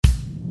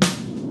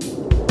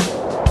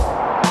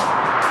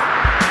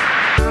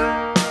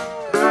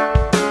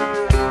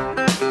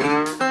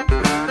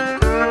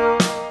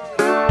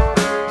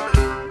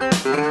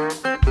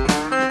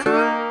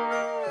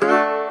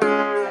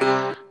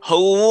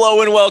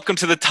Welcome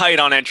to the Tight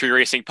on Entry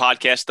Racing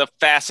Podcast, the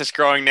fastest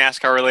growing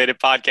NASCAR related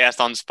podcast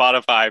on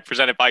Spotify,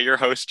 presented by your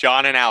hosts,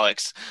 John and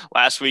Alex.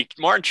 Last week,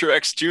 Martin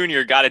Truex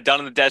Jr. got it done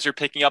in the desert,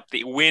 picking up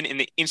the win in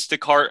the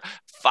Instacart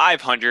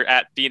 500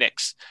 at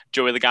Phoenix.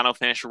 Joey Logano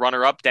finished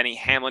runner-up. Denny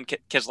Hamlin,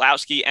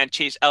 Keselowski, and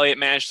Chase Elliott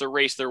managed to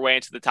race their way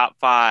into the top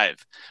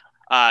five.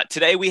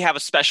 Today, we have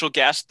a special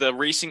guest, the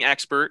racing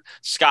expert,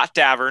 Scott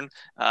Davern,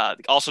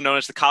 also known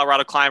as the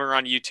Colorado Climber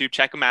on YouTube.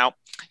 Check him out.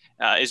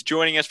 Is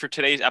joining us for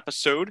today's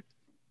episode.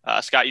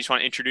 Scott, you just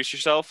want to introduce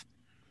yourself?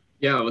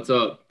 Yeah, what's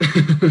up?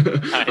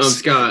 Nice. I'm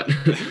Scott.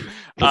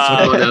 What's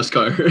up on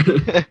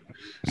NASCAR?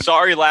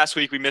 Sorry, last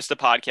week we missed the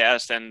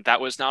podcast, and that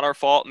was not our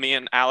fault. Me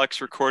and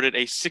Alex recorded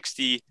a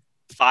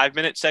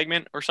 65-minute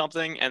segment or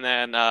something, and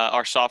then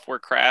our software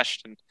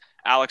crashed, and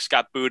Alex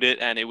got booted,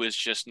 and it was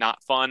just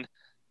not fun.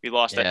 We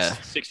lost that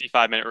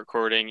 65-minute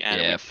recording.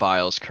 And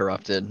files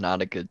corrupted.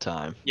 Not a good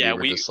time. Yeah,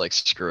 we were just like,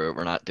 screw it.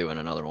 We're not doing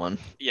another one.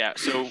 Yeah,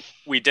 so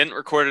we didn't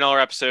record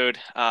another episode.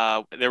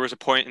 There was a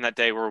point in that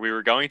day where we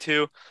were going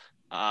to,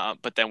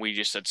 but then we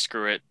just said,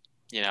 screw it,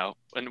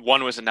 and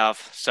one was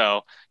enough.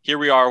 So here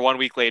we are 1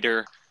 week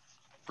later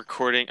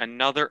recording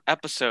another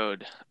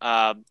episode.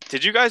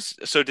 Did you guys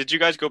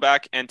go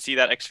back and see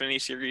that Xfinity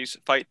Series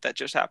fight that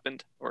just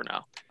happened or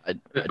no?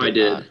 I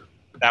did.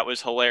 That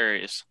was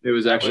hilarious. It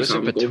was actually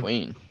in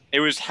between. It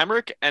was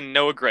Hemrick and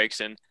Noah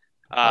Gragson.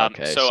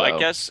 So I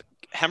guess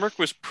Hemrick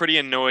was pretty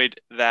annoyed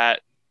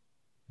that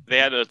they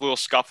had a little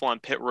scuffle on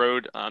pit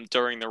road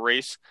during the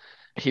race.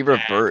 He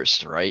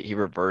reversed, right? He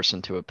reversed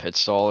into a pit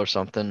stall or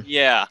something.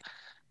 Yeah.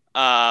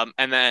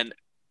 And then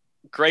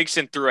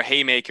Gragson threw a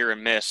haymaker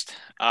and missed.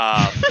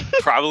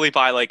 Probably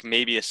by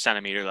maybe a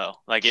centimeter though.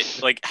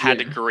 It had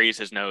to graze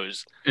his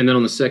nose. And then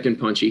on the second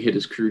punch, he hit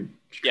his crew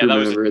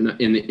member in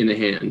the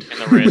hand. In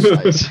the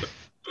wrist.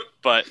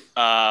 But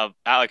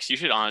Alex, you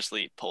should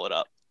honestly pull it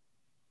up.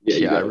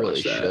 Yeah, I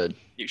really should.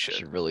 You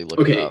should really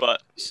look it up.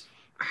 But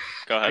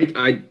go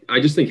ahead. I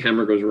just think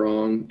Hammer goes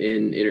wrong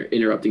in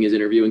interrupting his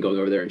interview and going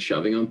over there and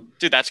shoving him.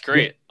 Dude, that's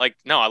great.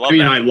 No, I love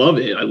that. I love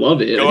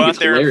it. Go out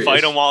there and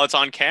fight him while it's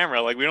on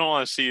camera. We don't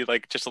want to see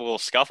just a little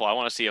scuffle. I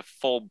want to see a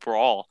full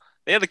brawl.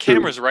 They have the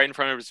cameras right in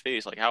front of his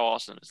face. How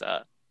awesome is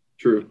that?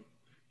 True.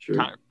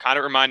 Kind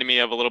of reminded me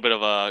of a little bit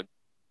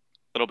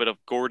of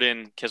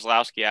Gordon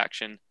Keselowski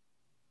action.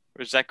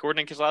 Was that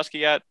Gordon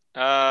Keselowski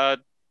at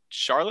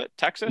Charlotte,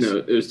 Texas? No,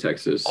 it was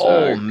Texas.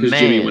 Oh, man. Because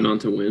Jimmy went on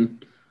to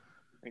win.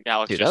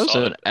 Alex Dude, that was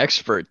an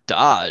expert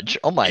dodge.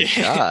 Oh, my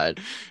God.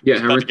 Yeah,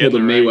 Hammer pulled a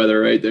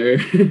Mayweather right there.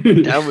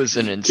 That was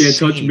an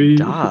insane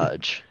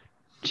dodge.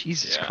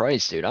 Jesus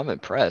Christ, dude. I'm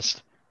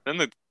impressed. Then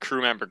the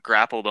crew member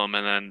grappled him,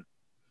 and then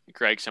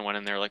Gragson went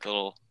in there like a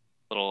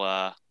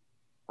little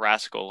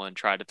rascal and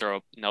tried to throw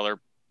another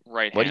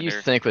right-hander. What do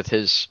you think with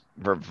his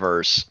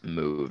reverse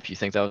move? You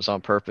think that was on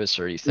purpose,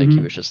 or do you think he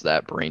was just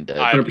that brain dead?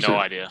 I have no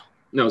idea.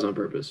 No, it was on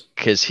purpose.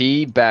 Because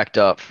he backed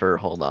up for,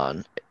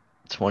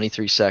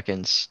 23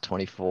 seconds,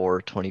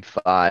 24,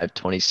 25,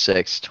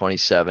 26,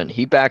 27.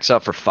 He backs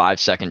up for 5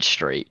 seconds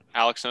straight.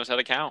 Alex knows how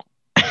to count.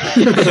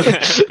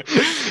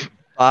 That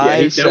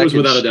was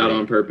without a doubt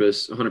on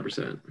purpose,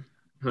 100%.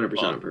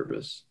 100% on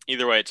purpose.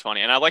 Either way, it's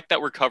funny. And I like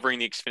that we're covering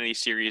the Xfinity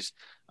Series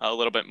a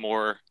little bit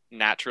more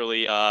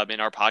naturally in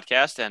our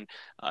podcast. And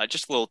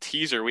just a little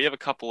teaser, we have a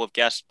couple of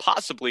guests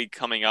possibly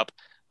coming up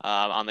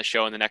on the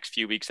show in the next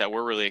few weeks that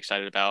we're really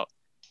excited about.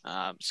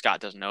 Scott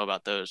doesn't know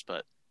about those,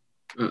 but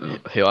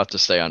he'll have to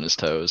stay on his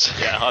toes.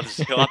 Yeah,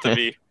 he'll have to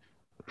be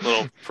a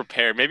little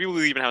prepared. Maybe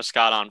we'll even have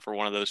Scott on for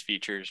one of those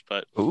features.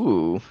 But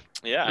ooh,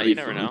 yeah, you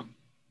never know.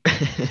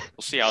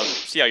 We'll see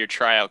how your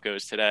tryout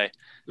goes today.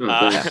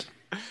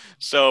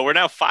 So we're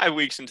now 5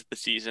 weeks into the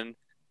season.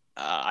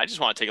 I just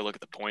want to take a look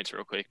at the points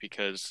real quick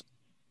because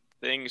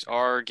things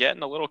are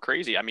getting a little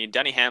crazy. I mean,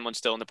 Denny Hamlin's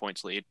still in the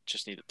points lead.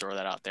 Just need to throw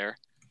that out there.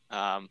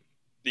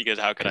 Because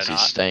how could I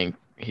not?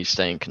 He's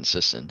staying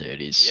consistent, dude.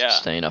 He's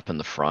staying up in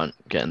the front,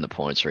 getting the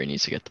points where he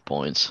needs to get the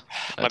points.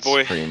 That's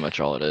pretty much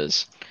all it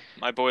is.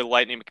 My boy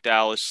Lightning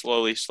McDowell is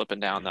slowly slipping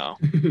down, though.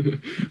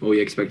 Well,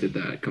 we expected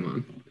that. Come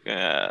on.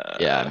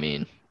 Yeah, I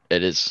mean,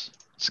 it's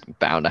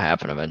bound to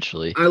happen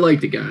eventually. I like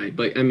the guy,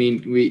 but I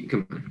mean,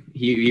 come on.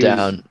 He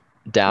down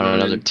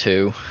another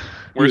 2.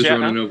 Where's he was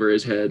running over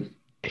his head?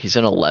 He's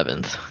in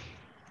 11th.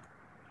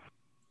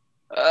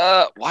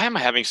 Why am I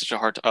having such a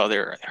hard time? Oh,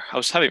 there. I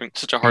was having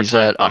such a hard time. He's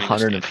at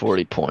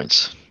 140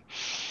 points.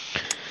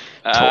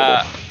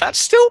 That's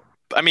still,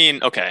 I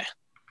mean, okay.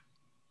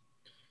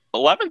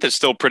 11th is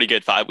still pretty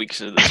good 5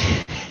 weeks into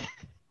this.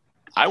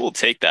 I will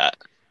take that.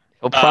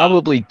 He'll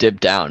probably dip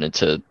down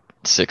into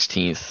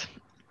 16th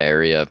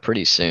area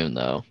pretty soon,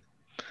 though.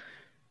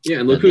 Yeah,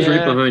 and look who's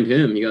right behind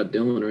him. You got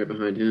Dylan right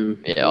behind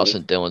him. Yeah, also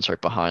Dylan's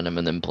right behind him,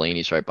 and then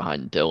Blaney's right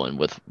behind Dylan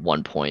with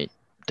 1 point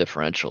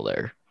differential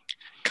there.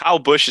 Kyle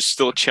Busch is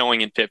still chilling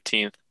in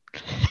 15th.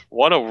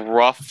 What a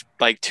rough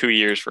 2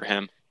 years for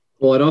him.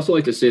 Well, I'd also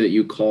like to say that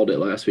you called it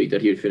last week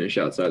that he would finish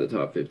outside the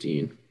top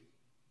 15.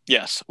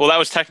 Yes. Well, that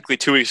was technically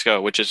 2 weeks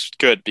ago, which is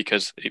good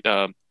because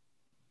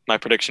my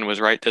prediction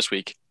was right this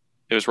week.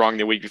 It was wrong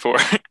the week before.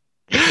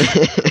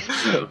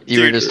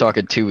 You were just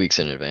talking 2 weeks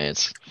in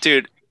advance.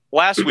 Dude,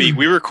 last week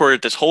we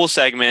recorded this whole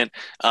segment.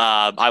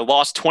 I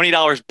lost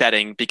 $20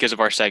 betting because of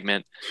our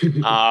segment.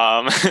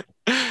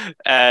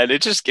 And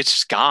it's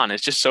just gone.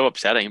 It's just so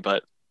upsetting.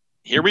 But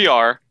here we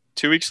are,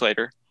 2 weeks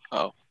later.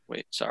 Oh,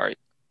 wait, sorry.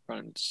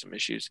 Running into some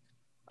issues.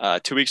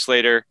 2 weeks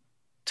later,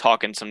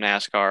 talking some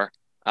NASCAR.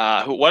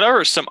 What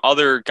are some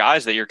other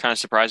guys that you're kind of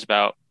surprised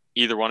about,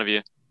 either one of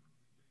you?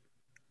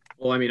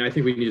 Well, I mean, I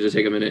think we need to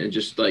take a minute and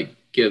just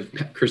give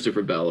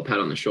Christopher Bell a pat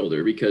on the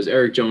shoulder, because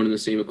Eric Jones in the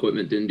same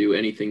equipment didn't do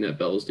anything that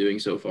Bell's doing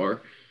so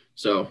far.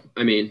 So,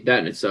 I mean, that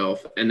in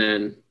itself. And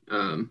then,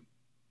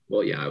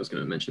 well, yeah, I was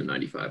going to mention the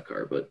 95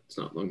 car, but it's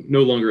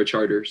no longer a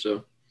charter.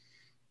 So,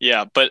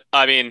 yeah, but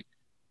I mean,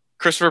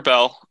 Christopher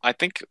Bell, I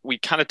think we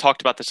kind of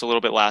talked about this a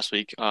little bit last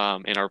week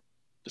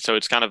so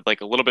it's kind of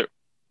like a little bit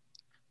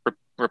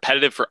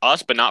repetitive for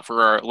us, but not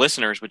for our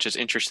listeners, which is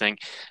interesting.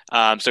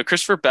 So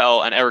Christopher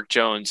Bell and Eric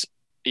Jones,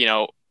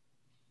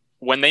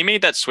 when they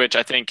made that switch,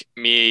 I think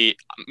me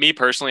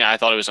personally, I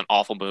thought it was an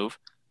awful move.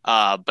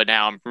 But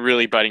now I'm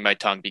really biting my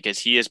tongue because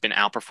he has been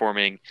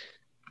outperforming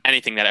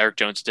anything that Eric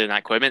Jones did in that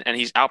equipment, and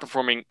he's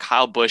outperforming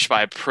Kyle Busch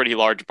by a pretty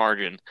large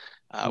margin,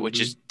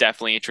 which is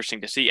definitely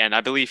interesting to see. And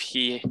I believe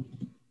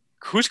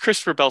who's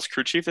Christopher Bell's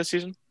crew chief this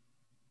season?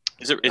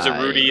 Is it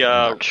Rudy?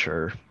 I'm not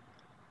sure.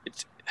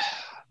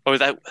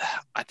 I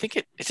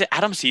think is it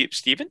Adam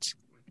Stevens?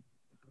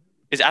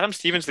 Is Adam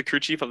Stevens the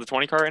crew chief of the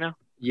 20 car right now?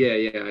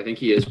 Yeah, I think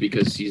he is,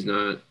 because he's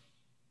not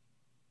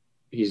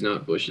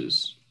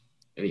Bush's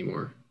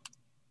anymore.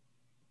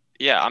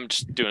 Yeah, I'm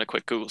just doing a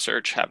quick Google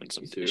search, having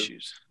some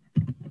issues.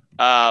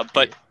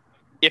 But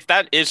if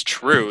that is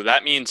true,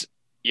 that means,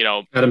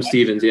 Adam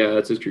Stevens, yeah,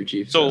 that's his crew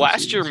chief. So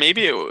last year,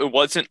 maybe it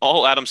wasn't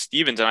all Adam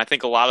Stevens, and I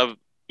think a lot of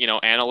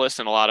analysts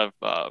and a lot of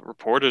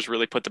reporters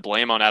really put the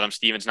blame on Adam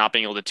Stevens not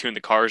being able to tune the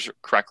cars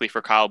correctly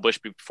for Kyle Busch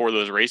before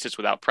those races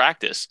without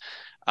practice.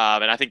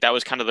 And I think that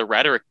was kind of the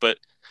rhetoric. But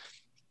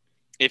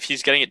if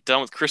he's getting it done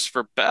with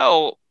Christopher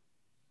Bell,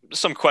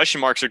 some question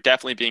marks are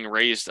definitely being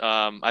raised.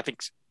 I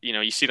think,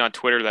 you see it on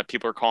Twitter that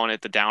people are calling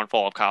it the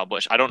downfall of Kyle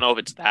Busch. I don't know if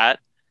it's that,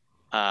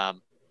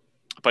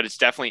 but it's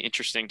definitely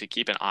interesting to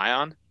keep an eye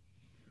on.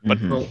 But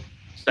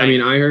I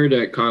mean, I heard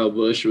that Kyle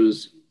Busch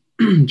was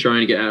trying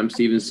to get Adam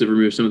Stevens to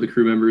remove some of the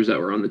crew members that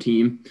were on the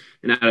team,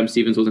 and Adam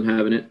Stevens wasn't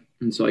having it.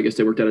 And so I guess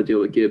they worked out a deal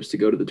with Gibbs to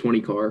go to the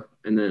 20 car,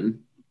 and then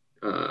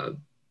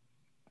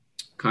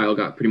Kyle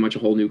got pretty much a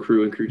whole new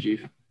crew and crew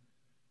chief.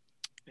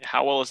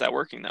 How well is that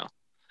working, though?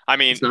 I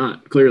mean, it's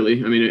not,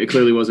 clearly. I mean, it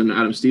clearly wasn't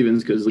Adam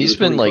Stevens, because he's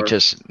been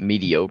just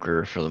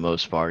mediocre for the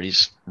most part.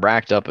 He's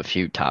racked up a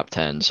few top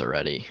 10s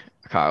already,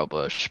 Kyle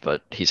Busch,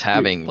 but he's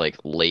having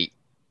late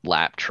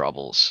lap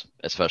troubles,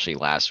 especially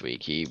last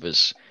week. He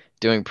was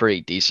doing pretty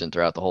decent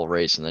throughout the whole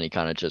race, and then he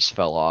kind of just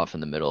fell off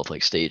in the middle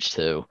of stage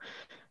 2.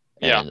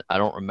 And I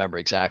don't remember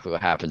exactly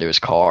what happened to his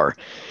car,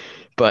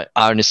 but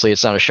honestly,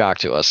 it's not a shock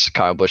to us.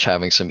 Kyle Busch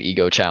having some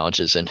ego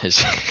challenges in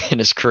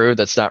his crew.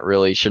 That's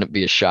shouldn't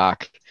be a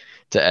shock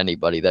to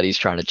anybody that he's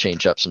trying to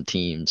change up some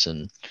teams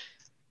and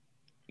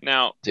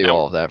do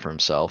all of that for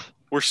himself.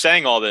 We're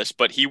saying all this,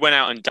 but he went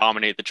out and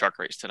dominated the truck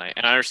race tonight.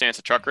 And I understand it's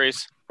a truck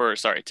race,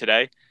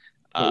 today.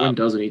 But when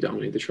doesn't he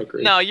dominate the truck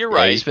race? No, you're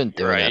right. He's been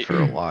doing that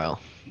for a while.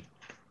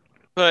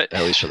 But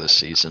at least for this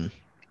season.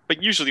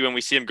 But usually when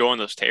we see him go in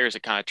those tears,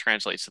 it kind of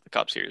translates to the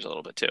Cup Series a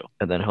little bit too.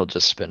 And then he'll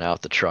just spin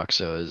out the truck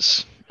so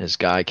his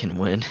guy can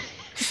win.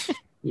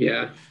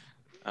 Yeah.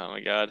 Oh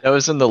my God. That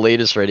was in the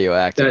latest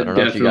Radioactive. I don't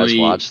know if you guys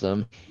watched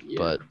them,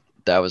 but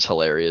that was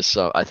hilarious.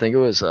 So I think it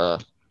was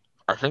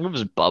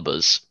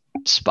Bubba's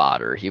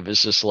spotter. He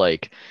was just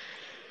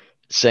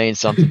saying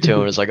something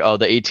to him. It's oh,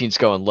 the 18's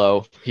going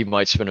low. He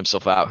might spin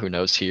himself out. Who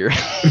knows here?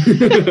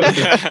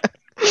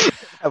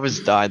 I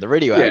was dying. The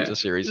Radioactive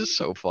series is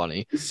so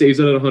funny. Saves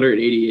it at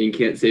 180 and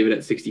can't save it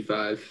at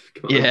 65.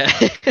 Come on. Yeah.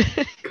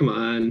 Come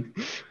on.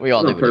 We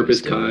all knew on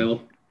purpose,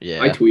 Kyle.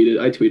 Yeah. I tweeted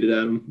at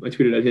him. I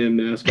tweeted at him,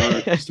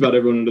 NASCAR. Just about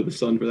everyone under the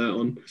sun for that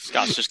one.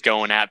 Scott's just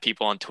going at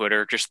people on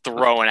Twitter, just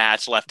throwing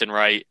hats left and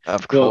right.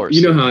 Of course.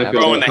 You know how I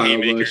feel throwing about the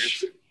Kyle haymakers.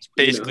 Busch. It's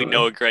basically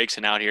Noah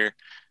Gregson out here.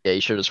 Yeah,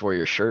 you should just wear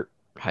your shirt.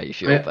 How you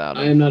feel about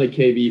it? I am not a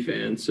KB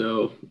fan,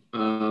 so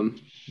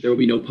there will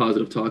be no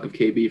positive talk of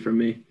KB from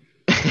me.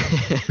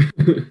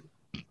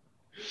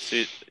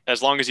 See,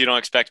 as long as you don't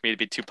expect me to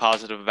be too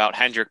positive about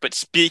Hendrick. But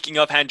speaking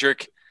of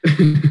Hendrick,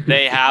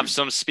 they have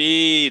some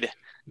speed.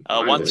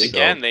 Once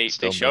again, they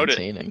showed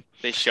it.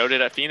 They showed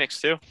it at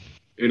Phoenix too.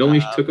 It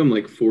only took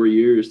them 4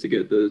 years to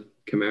get the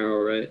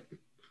Camaro right.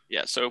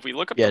 Yeah, so if we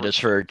look up,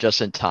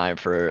 just in time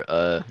for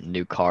a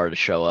new car to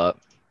show up.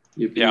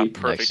 Yeah,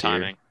 perfect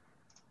timing.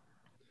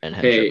 And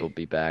Hendrick will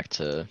be back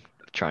to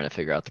trying to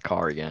figure out the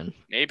car again.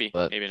 Maybe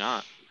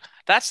not.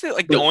 That's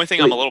the only thing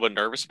I'm a little bit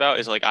nervous about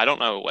is I don't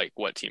know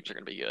what teams are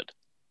going to be good.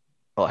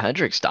 Well,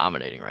 Hendrick's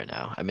dominating right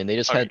now. I mean, they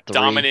just had 3.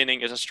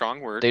 Dominating is a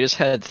strong word. They just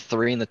had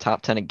 3 in the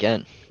top 10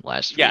 again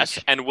last week. Yes,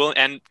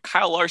 and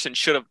Kyle Larson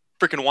should have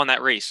freaking won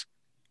that race.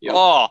 Yep.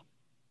 Oh,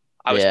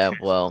 I was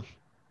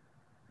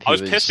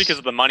pissed because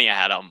of the money I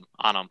had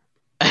on him.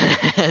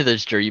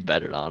 That's true. You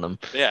betted on him.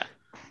 Yeah.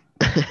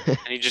 and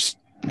he just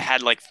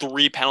had like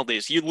 3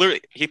 penalties.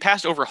 He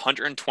passed over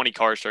 120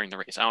 cars during the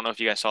race. I don't know if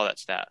you guys saw that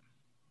stat.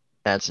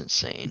 That's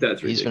insane.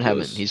 That's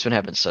ridiculous. He's been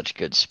having such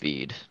good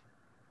speed.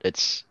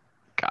 It's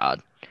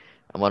God.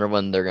 I wonder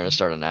when they're gonna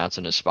start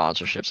announcing his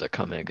sponsorships that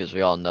come in because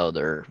we all know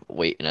they're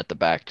waiting at the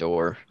back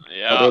door. Oh, they're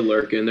Yeah,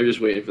 lurking. They're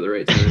just waiting for the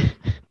right time.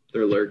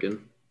 They're lurking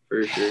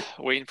for sure.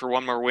 waiting for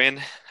one more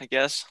win, I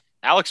guess.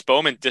 Alex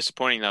Bowman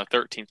disappointing though,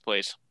 13th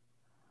place.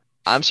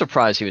 I'm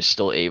surprised he was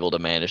still able to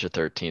manage a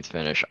 13th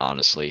finish,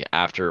 honestly,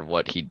 after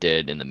what he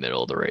did in the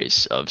middle of the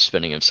race of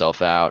spinning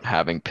himself out,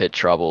 having pit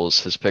troubles.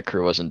 His pit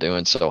crew wasn't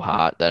doing so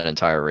hot that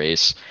entire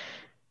race,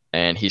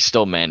 and he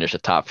still managed a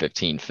top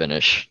 15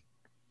 finish.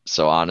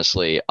 So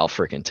honestly, I'll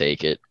freaking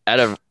take it. At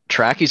a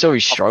track he's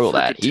always I'll struggled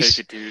at. freaking take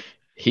it, dude.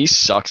 He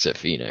sucks at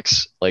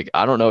Phoenix. Like,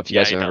 I don't know if you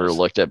Yeah, guys he have ever does.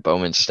 looked at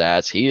Bowman's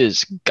stats. He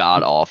is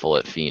god awful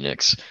at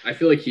Phoenix. I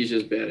feel like he's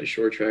just bad at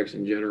short tracks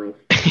in general.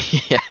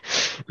 Yeah.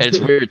 And it's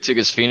weird too,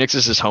 because Phoenix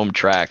is his home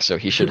track, so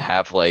he should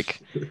have like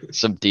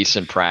some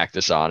decent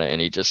practice on it,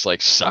 and he just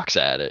like sucks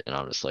at it. And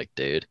I'm just like,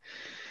 dude,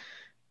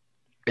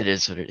 it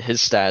is what his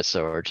stats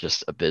are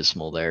just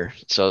abysmal there.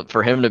 So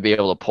for him to be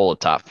able to pull a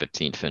top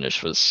 15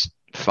 finish was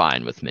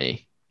fine with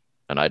me.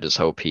 And I just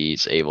hope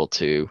he's able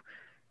to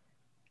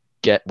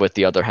get with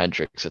the other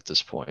Hendricks at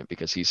this point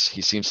because he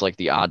seems like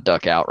the odd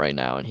duck out right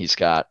now, and he's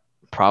got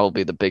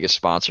probably the biggest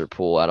sponsor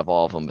pool out of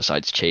all of them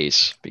besides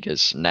Chase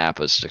because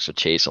Napa sticks with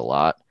Chase a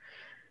lot.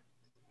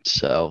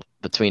 So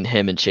between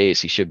him and Chase,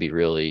 he should be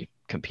really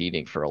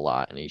competing for a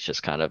lot, and he's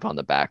just kind of on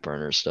the back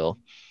burner still.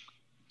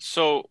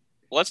 So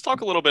let's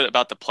talk a little bit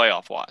about the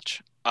playoff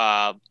watch.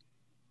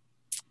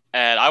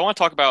 And I want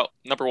to talk about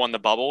number one, the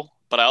bubble,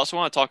 but I also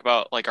want to talk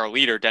about like our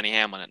leader, Denny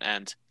Hamlin.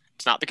 And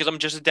it's not because I'm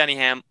just a Denny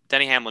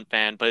Hamlin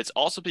fan, but it's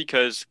also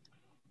because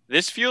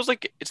this feels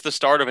like it's the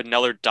start of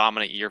another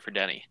dominant year for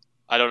Denny.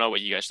 I don't know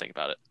what you guys think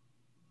about it.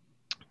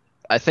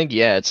 I think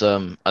yeah, it's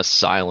a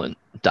silent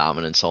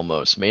dominance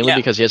almost, mainly Yeah.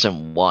 because he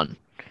hasn't won.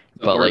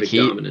 A But like Harvick he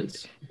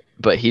dominance.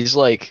 but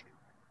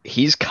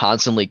he's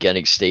constantly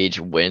getting stage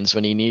wins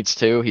when he needs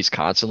to. He's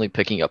constantly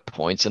picking up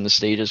points in the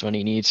stages when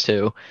he needs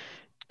to.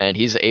 And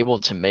he's able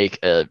to make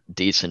a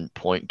decent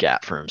point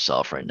gap for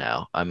himself right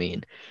now. I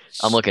mean,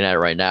 I'm looking at it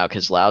right now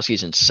because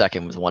Keselowski's in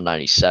second with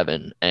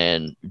 197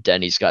 and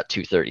Denny's got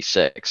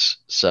 236.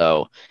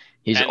 So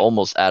he's And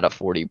almost at a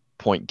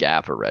 40-point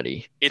gap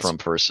already it's from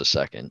first to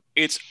second.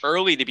 it's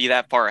early to be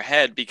that far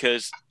ahead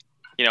because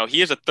he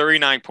has a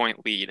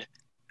 39-point lead.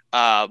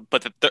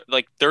 But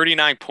like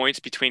 39 points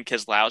between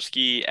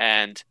Keselowski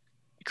and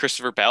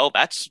Christopher Bell,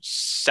 that's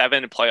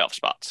 7 playoff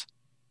spots.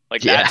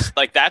 Like Yeah.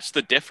 that's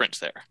the difference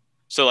there.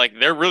 So like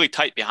they're really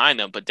tight behind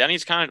them, but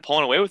Denny's kind of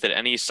pulling away with it,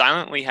 and he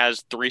silently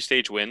has 3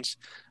 stage wins,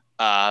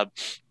 uh,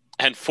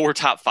 and 4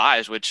 top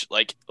fives, which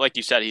like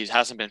you said, he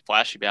hasn't been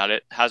flashy about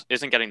it,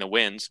 isn't getting the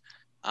wins,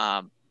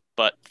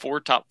 but 4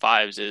 top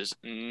fives is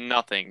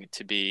nothing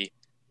to be,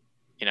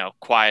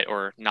 quiet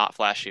or not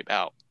flashy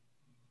about.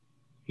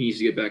 He needs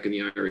to get back in the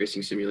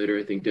iRacing simulator.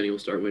 I think Denny will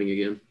start winning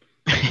again.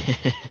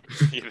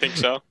 You think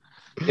so?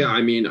 Yeah,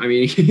 I mean,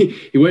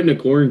 he went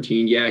into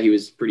quarantine. Yeah, he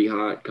was pretty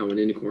hot coming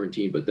into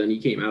quarantine, but then he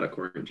came out of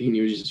quarantine.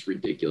 He was just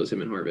ridiculous,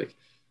 him and Harvick.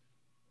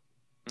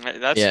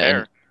 That's Yeah, fair.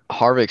 and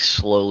Harvick's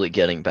slowly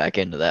getting back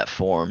into that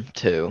form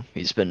too.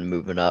 He's been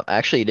moving up.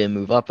 Actually, he didn't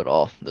move up at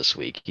all this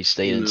week. He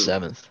stayed in No.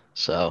 seventh.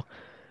 So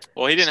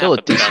Well, he didn't still have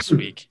a the decent. best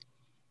week.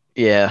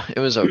 Yeah, it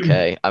was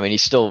okay. I mean, he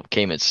still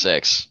came in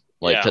sixth.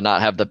 Like Yeah. to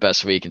not have the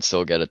best week and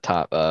still get a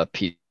top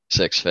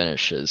P6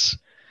 finish is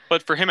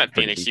But for him at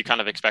pretty Phoenix, you decent.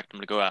 kind of expect him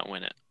to go out and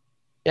win it.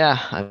 Yeah,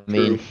 I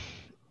mean, True.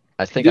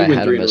 I He think did I win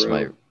had 3 him in a as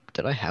my. row.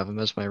 Did I have him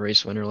as my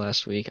race winner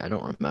last week? I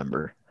don't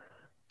remember.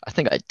 I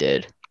think I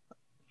did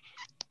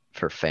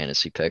for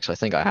fantasy picks. I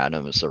think I had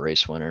him as the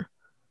race winner.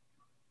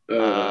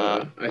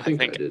 I think I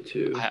think did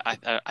too. I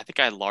think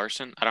I had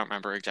Larson. I don't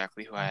remember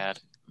exactly who I had,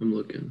 I'm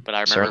looking. but I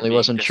remember Certainly being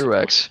wasn't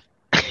disappointed. Truex.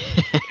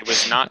 It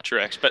was not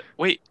Truex. But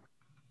wait,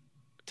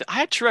 I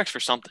had Truex for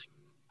something.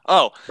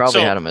 Oh, Probably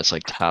so had him as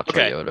like top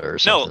okay. Toyota or No,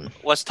 something.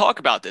 let's talk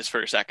about this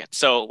for a second.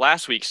 So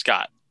last week,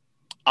 Scott,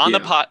 on the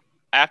Yeah.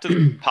 after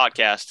the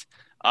podcast,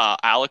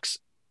 Alex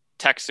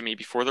texted me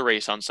before the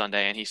race on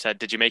Sunday, and he said,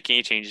 "Did you make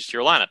any changes to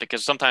your lineup?"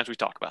 Because sometimes we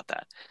talk about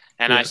that.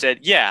 And I Yeah. said,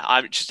 "Yeah,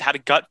 I just had a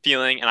gut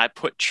feeling, and I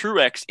put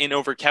Truex in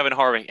over Kevin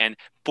Harvick, and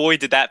boy,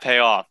 did that pay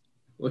off,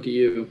 Look at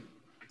you.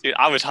 dude!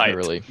 I was That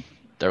hyped.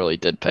 really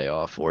did pay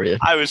off for you.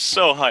 I was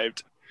so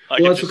hyped. I Well,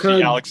 could that's just what see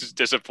kind of- Alex's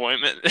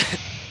disappointment."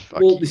 Fuck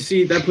Well, you.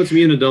 see, that puts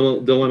me in a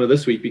dilemma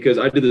this week because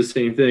I did the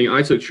same thing.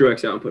 I took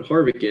Truex out and put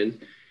Harvick in,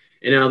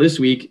 and now this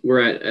week we're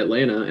at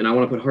Atlanta, and I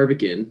want to put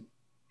Harvick in,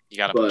 You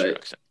got to put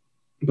But- Truex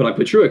in. but I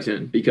put Truex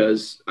in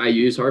because I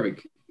used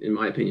Harvick, in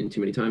my opinion, too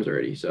many times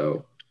already.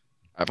 So,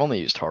 I've only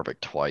used Harvick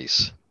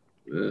twice,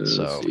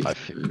 so let's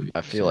see.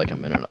 I feel like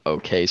I'm in an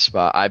okay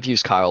spot. I've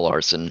used Kyle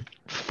Larson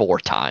 4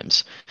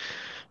 times.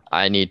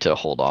 I need to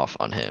hold off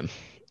on him.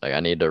 Like I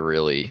need to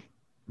really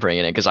bring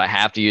it in because I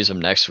have to use him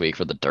next week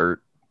for the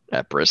dirt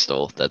at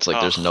Bristol. That's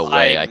like there's no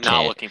way I I'm not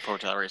can't. looking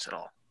forward to that race at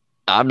all.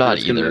 I'm not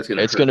That's gonna- either. that's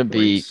gonna It's hurt gonna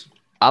be. points.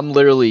 I'm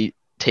literally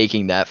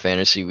taking that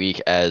fantasy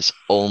week as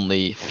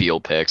only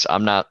field picks.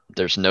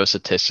 There's no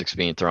statistics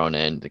being thrown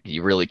in.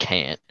 You really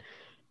can't.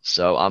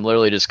 So I'm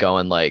literally just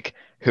going like,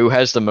 who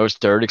has the most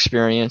dirt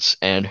experience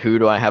and who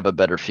do I have a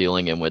better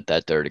feeling in with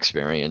that dirt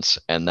experience?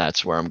 And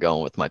that's where I'm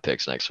going with my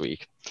picks next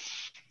week.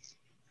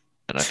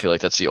 And I feel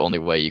like that's the only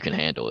way you can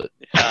handle it.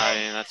 I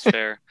mean, that's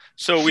fair.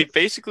 So we've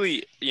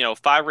basically,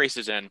 5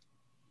 races in.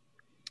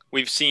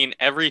 We've seen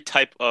every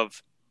type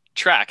of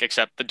track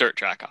except the dirt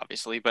track,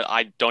 obviously, but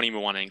I don't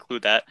even want to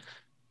include that.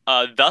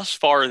 Thus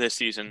far this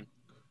season,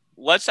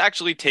 let's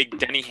actually take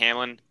Denny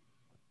Hamlin.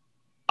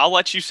 I'll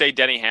let you say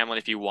Denny Hamlin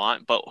if you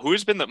want, but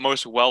who's been the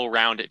most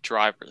well-rounded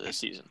driver this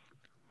season?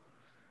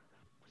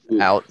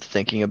 Out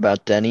thinking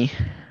about Denny.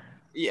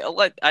 Yeah,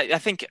 I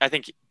think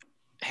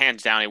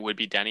hands down it would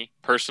be Denny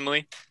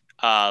personally.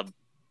 I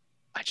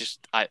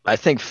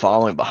think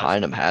following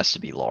behind him has to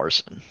be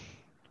Larson.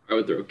 I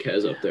would throw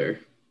Kez up there.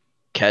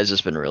 Kez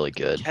has been really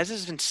good. Kez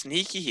has been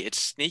sneaky. It's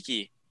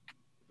sneaky.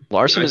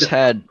 Larson has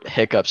had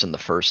hiccups in the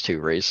first 2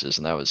 races,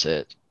 and that was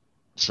it.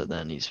 So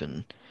then he's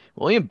been.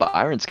 William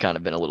Byron's kind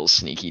of been a little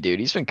sneaky, dude.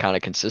 He's been kind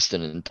of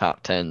consistent in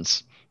top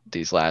 10s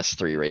these last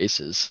 3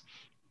 races.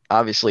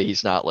 Obviously,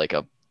 he's not like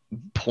a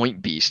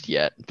point beast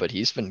yet, but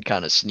he's been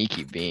kind of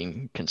sneaky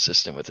being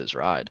consistent with his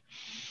ride.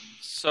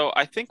 So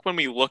I think when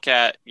we look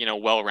at,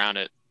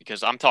 well-rounded,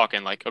 because I'm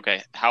talking like,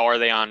 okay, how are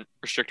they on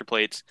restrictor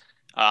plates?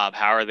 How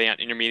are they on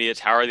intermediates?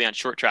 How are they on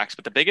short tracks?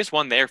 But the biggest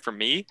one there for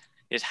me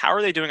is how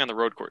are they doing on the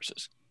road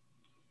courses?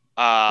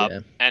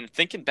 And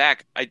thinking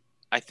back, I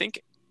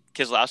think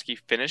Keselowski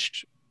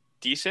finished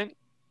decent.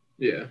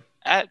 Yeah,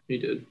 he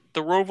did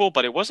the Roval,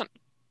 but it wasn't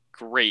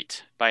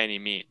great by any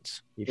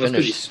means. He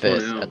finished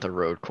 5th at the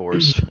road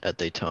course at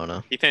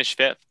Daytona. He finished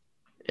 5th.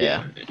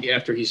 Yeah.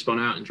 After he spun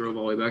out and drove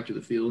all the way back to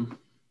the field.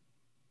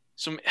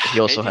 So he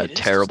also had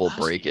terrible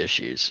brake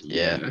issues.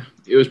 Yeah.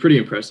 It was pretty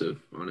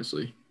impressive,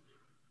 honestly.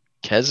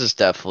 Kez is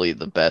definitely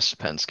the best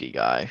Penske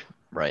guy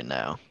right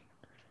now.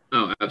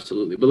 Oh,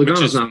 absolutely. But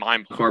Logano's not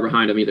far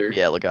behind him either.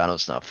 Yeah,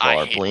 Logano's not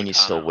far. Blaney's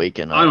still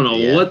waking up. I don't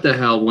know what the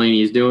hell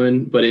Blaney's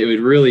doing, but it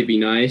would really be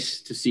nice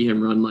to see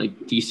him run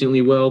like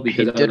decently well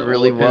because he did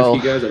really well.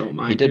 Guys, I don't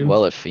mind he did him.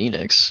 Well at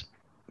Phoenix.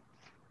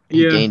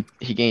 He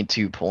gained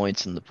 2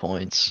 points in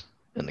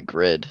the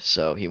grid,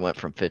 so he went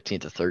from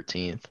 15th to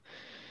 13th.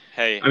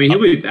 Hey, I mean, he'll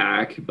be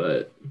back,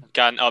 but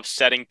got an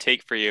upsetting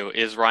take for you.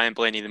 Is Ryan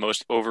Blaney the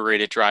most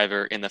overrated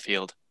driver in the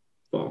field?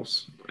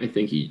 False. I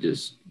think he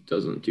just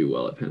doesn't do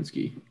well at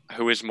Penske.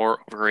 Who is more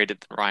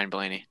overrated than Ryan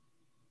Blaney?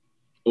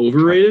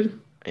 Overrated?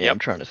 Yeah, yep. I'm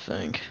trying to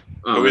think.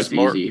 Who is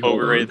more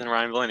overrated than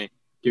Ryan Blaney?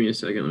 Give me a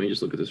second. Let me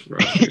just look at this.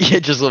 Yeah,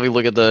 just let me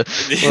look at the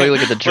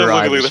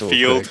drivers. Look at the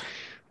field.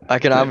 I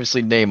can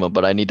obviously name them,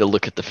 but I need to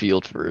look at the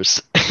field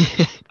first.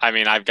 I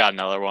mean, I've got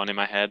another one in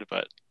my head,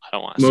 but I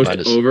don't want to.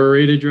 Most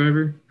overrated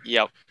driver?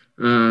 Yep.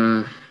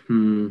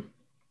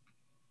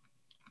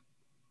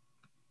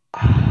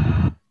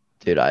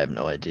 Dude, I have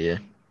no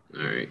idea.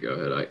 All right, go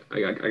ahead.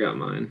 I got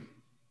mine.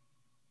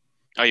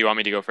 Oh, you want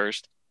me to go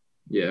first?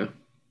 Yeah.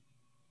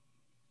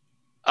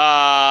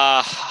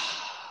 I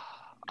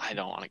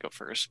don't want to go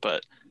first,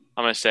 but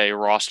I'm gonna say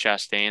Ross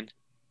Chastain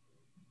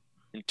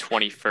in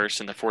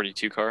 21st in the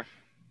 42 car.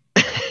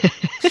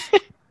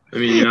 I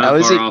mean, you're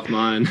not far off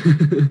mine.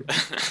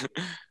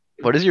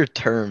 What is your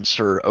terms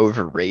for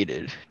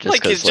overrated?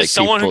 Just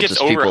someone who gets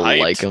overhyped.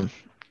 Like him?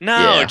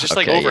 No, yeah, just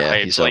overhyped. Yeah,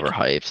 he's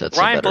overhyped. That's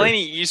Ryan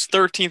Blaney. He's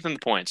 13th in the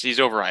points. He's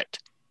overhyped.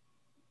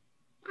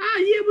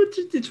 Yeah, but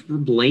it's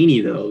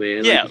Blaney though,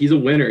 man. Yeah, he's a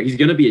winner. He's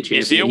gonna be a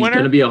champion. Is he a winner? He's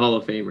gonna be a Hall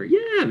of Famer.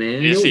 Yeah,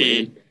 man. Is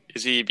he?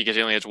 Is he? Because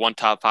he only has 1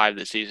 top 5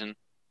 this season.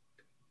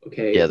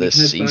 Okay. Yeah, this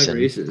season. 5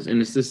 races,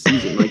 and it's this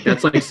season. Like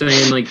that's like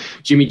saying like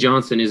Jimmy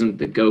Johnson isn't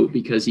the GOAT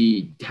because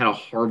he had a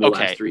horrible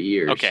last 3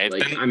 years. Okay.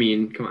 Like, I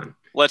mean, come on.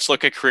 Let's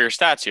look at career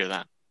stats here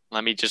then.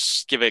 Let me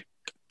just give a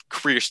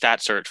career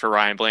stat search for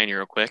Ryan Blaney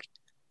real quick.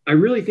 I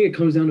really think it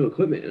comes down to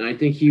equipment, and I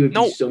think he would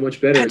be so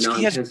much better.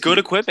 Penske has good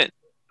equipment.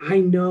 I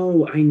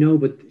know,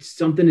 but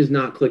something is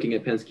not clicking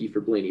at Penske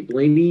for Blaney.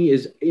 Blaney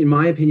is, in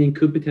my opinion,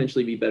 could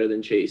potentially be better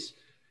than Chase.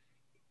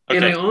 Okay.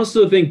 And I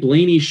also think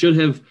Blaney should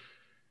have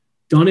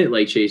done it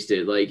like Chase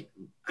did. Like,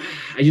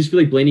 I just feel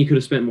like Blaney could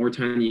have spent more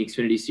time in the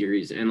Xfinity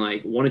Series and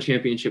like won a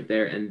championship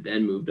there and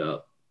then moved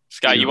up.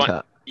 Scott, you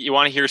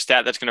want to hear a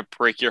stat that's going to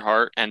break your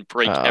heart and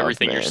break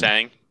everything you're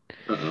saying?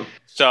 Uh-oh.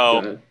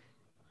 So,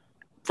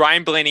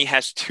 Ryan Blaney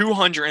has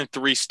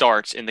 203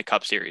 starts in the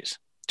Cup Series.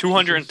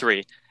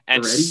 203.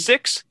 And already?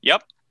 6.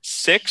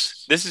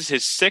 This is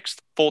his 6th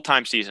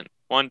full-time season.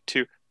 1,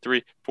 2,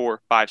 3,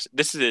 4, 5.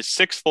 This is his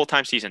 6th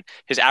full-time season.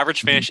 His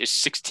average finish is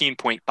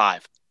 16.5.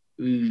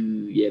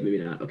 Yeah, maybe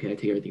not. Okay, I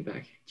take everything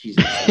back.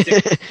 Jesus.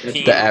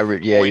 The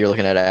average, you're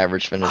looking at an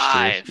average finish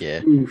too. Yeah,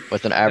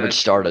 with an average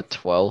start at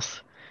 12th.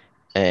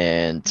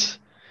 And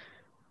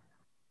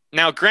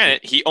now,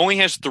 granted, he only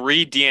has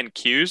 3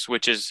 DNQs,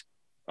 which is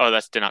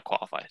that did not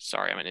qualify.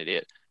 Sorry, I'm an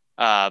idiot.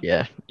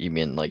 Yeah, you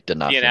mean like did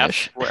not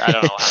finish? I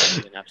don't know how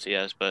many DNFs he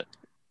has, but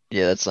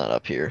yeah, that's not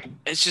up here.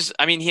 It's just,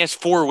 I mean, he has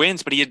 4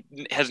 wins, but he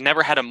has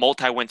never had a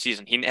multi-win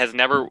season. He has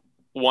never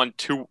won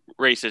 2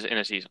 races in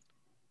a season.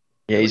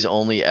 Yeah, he's Really?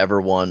 only ever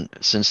won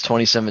since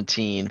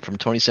 2017. From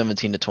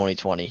 2017 to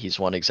 2020, he's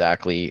won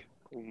exactly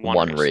 1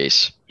 one race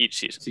race. each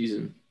season.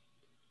 Season.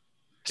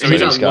 So And he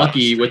So he's he's got got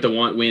lucky with the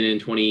one win in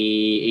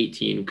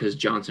 2018 because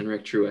Johnson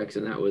wrecked Truex,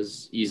 and that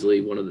was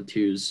easily one of the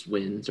two's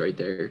wins right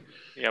there.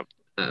 Yep.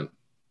 Um,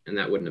 and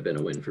that wouldn't have been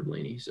a win for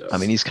Blaney. So I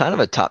mean, he's kind of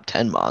a top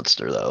 10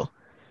 monster though.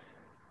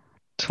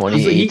 you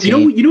 2018,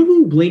 know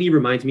who Blaney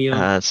reminds me of?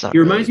 it's not He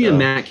really reminds me of though.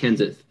 Matt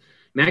Kenseth.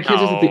 Matt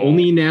Kenseth is the No.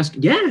 only NASCAR.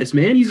 Yes,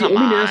 man, he's the Come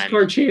only on.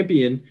 NASCAR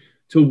champion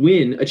to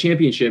win a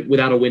championship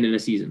without a win in a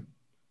season.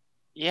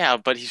 Yeah,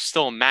 but he's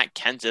still Matt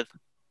Kenseth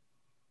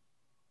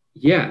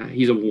Yeah,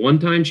 he's a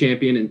one-time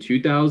champion in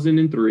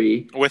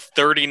 2003. with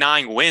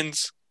 39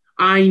 wins.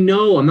 I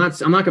know. I'm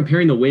not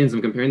comparing the wins.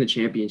 I'm comparing the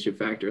championship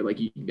factor. Like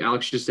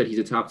Alex just said, he's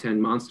a top 10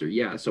 monster.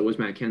 Yeah. So was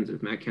Matt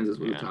Kenseth. Matt Kenseth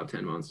was a Yeah, top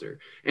 10 monster.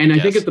 I And I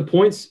think guess. if the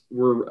points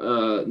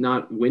were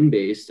not win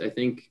based, I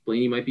think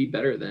Blaney might be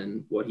better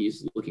than what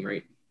he's looking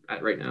right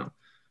now.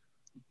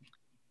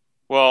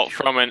 Well,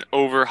 from an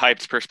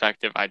overhyped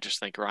perspective, I just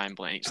think Ryan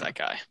Blaney's that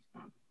guy.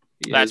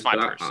 That's my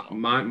personal.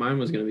 Mine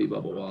was going to be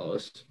Bubba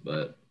Wallace,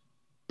 but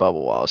Bubba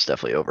Wallace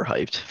definitely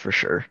overhyped for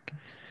sure.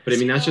 I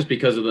mean that's just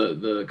because of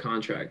the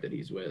contract that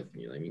he's with.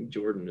 I mean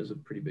Jordan is a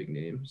pretty big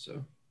name,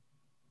 so.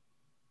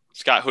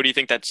 Scott, who do you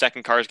think that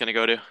second car is going to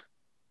go to?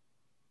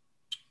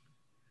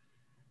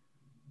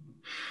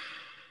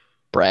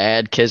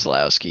 Brad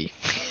Keselowski.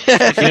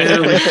 Yeah,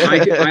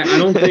 like I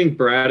don't think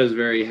Brad is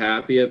very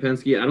happy at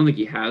Penske. I don't think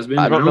he has been.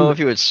 I And don't know if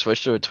he would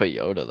switch to a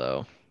Toyota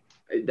though.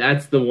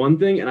 That's the one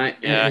thing, Yeah,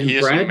 and he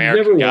is an Brad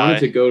American never guy. wanted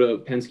to go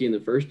to Penske in the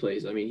first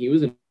place. I mean, he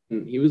was a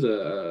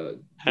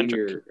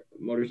Hendrick. junior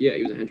motors. Yeah,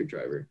 he was a Hendrick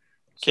driver.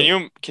 So,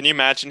 Can you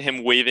imagine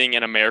him waving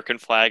an American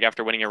flag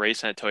after winning a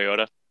race in a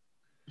Toyota?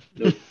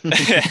 nope.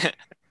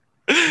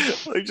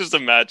 Like, just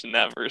imagine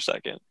that for a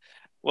second.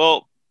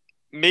 Well,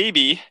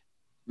 maybe.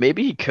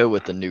 Maybe he could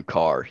with the new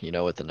car,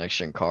 with the next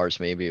gen cars.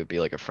 Maybe it would be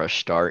like a fresh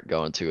start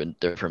going to a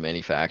different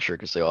manufacturer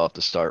because they all have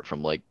to start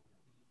from like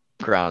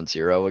ground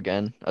zero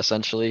again,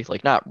 essentially.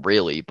 Like, not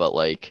really, but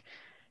like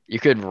you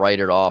could write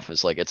it off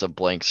as like it's a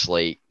blank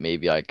slate.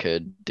 Maybe I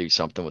could do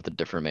something with a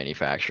different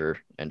manufacturer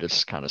and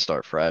just kind of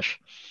start fresh.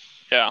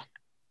 Yeah.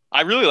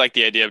 I really like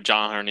the idea of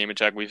John Hunter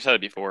Nemechek. We've said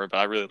it before, but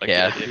I really like the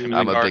Yeah, idea of him in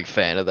I'm the a car. big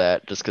fan of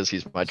that just because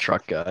he's my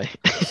truck guy.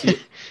 See,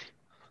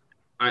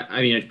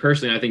 I mean,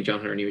 personally, I think John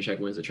Hunter Nemechek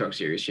wins the Truck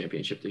Series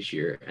championship this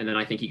year, and then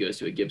I think he goes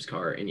to a Gibbs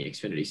car in the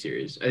Xfinity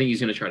Series. I think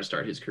he's going to try to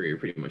start his career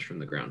pretty much from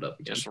the ground up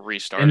again. Just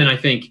restart. And then it. I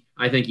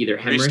think either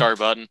Hemrick, Restart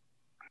button.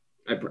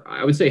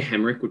 I would say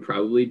Hemrick would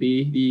probably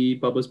be the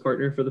Bubba's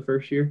partner for the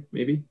first year,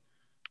 maybe.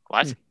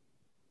 What?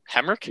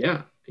 Hemrick?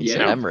 Yeah, He's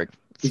yeah. Emmerich.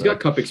 He's got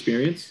Cup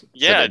experience.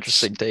 Yeah, an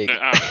interesting take.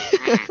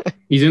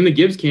 He's in the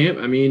Gibbs camp.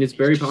 I mean, it's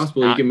very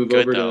possible he not can move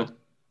good, over though. to.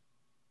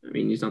 I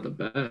mean, he's not the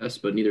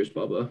best, but neither is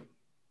Bubba.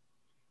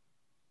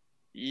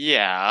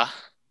 Yeah.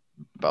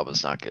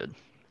 Bubba's not good.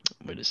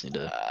 We just need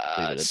to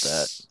leave it at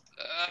that.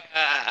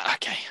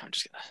 Okay, I'm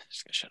just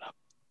gonna shut up.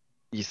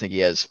 You think he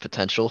has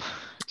potential?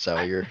 Is that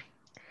what you're?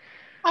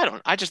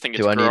 I just think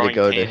it's Do I need to growing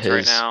go to pains right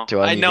his? now.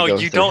 Do I need know to go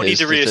you through don't need his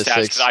to read his stats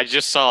statistics? because I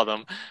just saw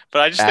them,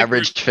 but I just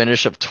Average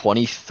finish of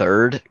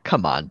 23rd.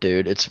 Come on,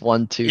 dude. It's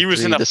 1, 2, think he was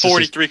 3. in a This is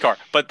 43 car.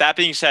 But that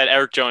being said,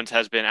 Eric Jones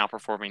has been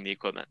outperforming the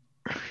equipment.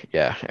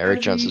 yeah, Eric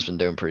Has Jones he? has been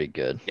doing pretty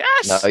good.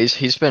 Yes. No,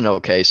 he's been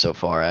okay so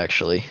far.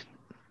 Actually,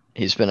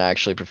 he's been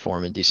actually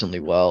performing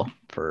decently well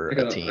for I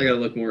a gotta team.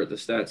 look more at the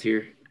stats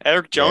here.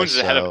 Eric Jones is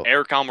ahead so- of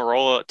Eric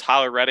Almirola,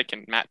 Tyler Reddick,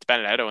 and Matt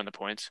Benedetto in the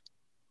points,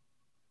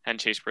 and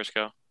Chase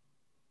Briscoe.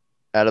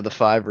 Out of the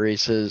 5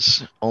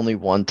 races, only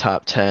one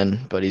top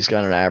 10, but he's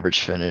got an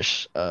average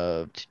finish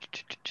of.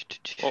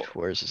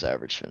 Where's his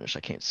average finish? I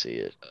can't see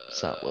it.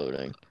 It's not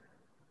loading.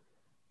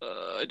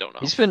 I don't know.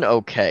 He's been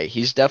okay.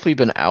 He's definitely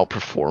been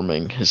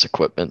outperforming his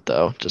equipment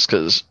though, just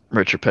because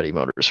Richard Petty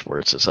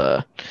Motorsports is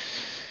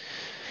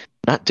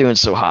not doing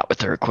so hot with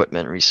their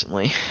equipment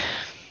recently.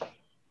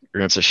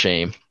 And it's a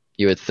shame.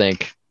 You would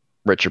think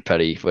Richard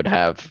Petty would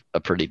have a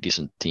pretty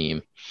decent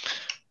team,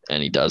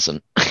 and he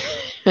doesn't.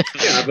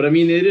 Yeah, but I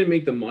mean, they didn't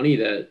make the money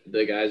that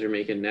the guys are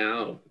making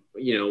now.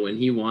 When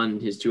he won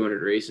his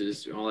 200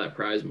 races, all that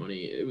prize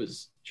money, it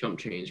was chump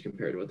change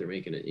compared to what they're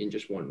making in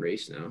just one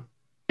race now.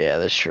 Yeah,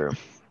 that's true.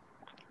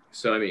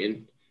 So, I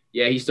mean,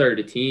 yeah, he started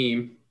a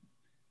team,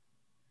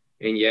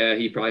 and yeah,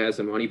 he probably has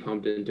some money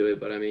pumped into it.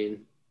 But I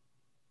mean,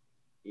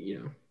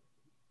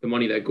 the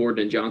money that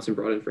Gordon and Johnson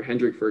brought in for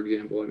Hendrick, for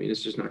example, I mean,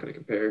 it's just not going to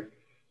compare.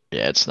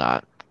 Yeah, it's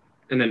not.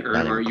 And then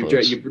Earnhardt, even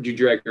close. you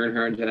drag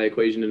Earnhardt into that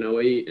equation in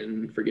 08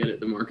 and forget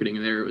it. The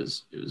marketing there it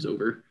was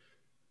over.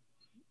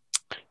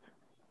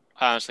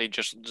 I honestly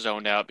just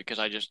zoned out because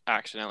I just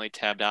accidentally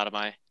tabbed out of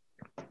my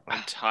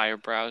entire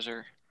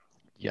browser.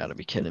 You gotta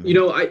be kidding me.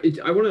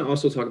 I want to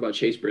also talk about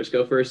Chase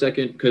Briscoe for a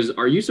second, because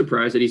are you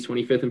surprised that he's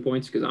 25th in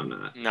points? Because I'm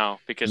not. No,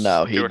 because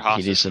No, Stuart Haas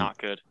is isn't. not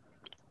good.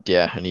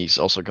 Yeah, and he's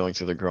also going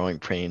through the growing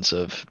pains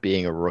of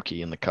being a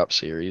rookie in the Cup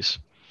Series.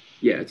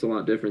 Yeah, it's a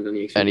lot different than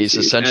the Xfinity And he's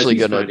Series, essentially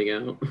as he's gonna. finding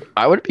out.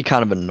 I would be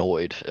kind of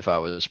annoyed if I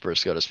was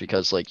Briscoe, just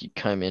because like you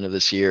come into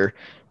this year,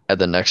 and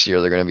the next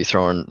year they're gonna be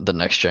throwing the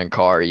next gen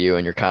car at you,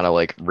 and you're kind of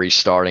like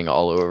restarting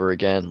all over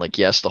again. Like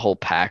yes, the whole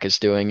pack is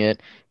doing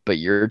it, but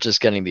you're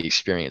just getting the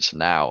experience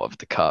now of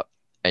the Cup,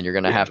 and you're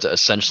gonna Yeah, have to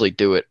essentially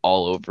do it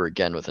all over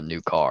again with a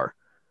new car.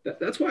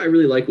 that's why I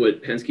really like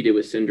what Penske did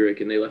with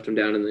Cindric, and they left him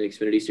down in the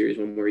Xfinity Series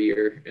one more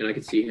year, and I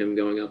could see him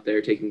going up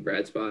there, taking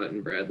Brad's spot,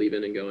 and Brad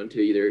leaving and going to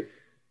either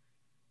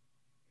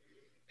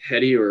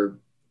Petty or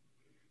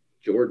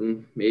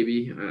Jordan,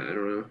 maybe. I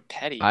don't know.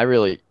 Petty.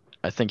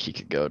 I think he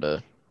could go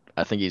to.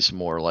 I think he's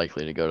more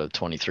likely to go to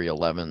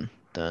 2311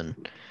 than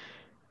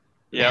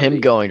Yeah,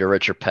 him going to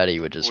Richard Petty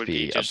would just would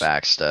be be a just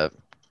backstep.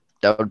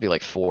 That would be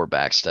like 4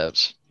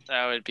 backsteps.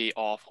 that would be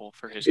awful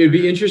for his It'd be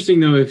career. interesting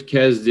though if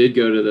Kez did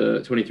go to the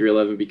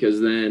 2311 because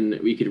then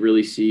we could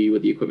really see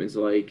what the equipment's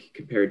like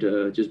compared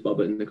to just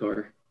Bubba in the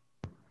car.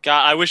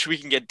 God, I wish we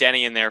can get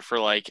Denny in there for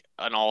like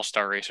an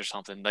all-star race or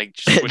something. Like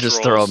just switch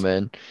Just throw roles. him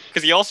in.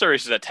 Because the all-star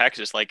race is at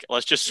Texas. Like,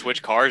 let's just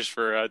switch cars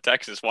for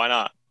Texas. Why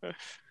not?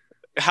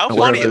 How I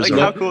wonder funny! if there's Like,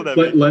 a- how cool would that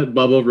be? Let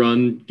Bubba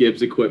run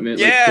Gibbs equipment,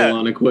 like Yeah. full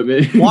on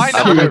equipment. Why See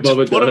not? what Just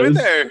Bubba put him in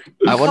does. there.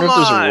 I wonder if Come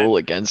there's a on. rule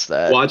against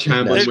that. Watch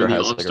Hamlin NASCAR win the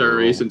has, like, a All-Star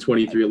race rule. in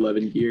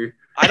 2311 gear.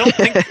 I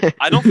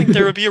don't think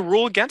there would be a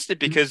rule against it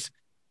because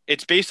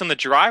it's based on the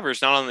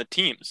drivers, not on the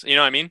teams. You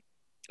know what I mean?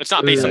 It's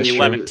not based on That's the true.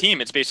 11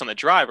 team. It's based on the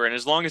driver, and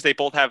as long as they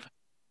both have,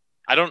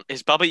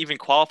 is Bubba even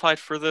qualified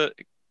for the?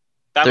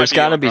 That There's might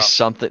got be to be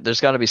something. There's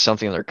got to be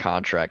something in their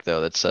contract though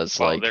that says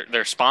well, like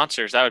they're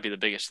sponsors. That would be the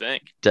biggest thing.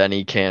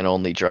 Denny can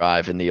only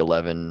drive in the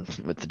 11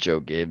 with the Joe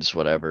Gibbs,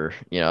 whatever.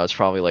 You know, it's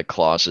probably like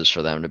clauses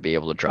for them to be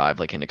able to drive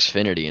like an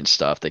Xfinity and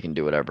stuff. They can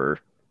do whatever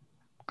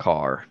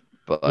car,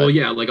 but Well,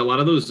 yeah, like a lot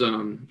of those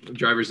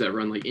drivers that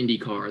run like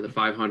IndyCar, the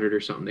 500 or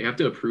something, they have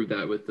to approve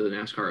that with the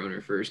NASCAR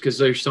owner first. Because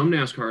there's some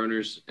NASCAR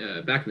owners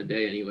back in the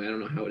day, anyway. I don't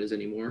know how it is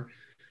anymore,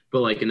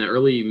 but like in the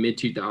early mid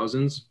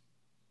 2000s,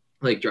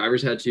 like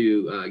drivers had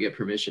to get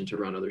permission to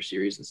run other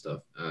series and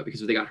stuff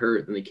because if they got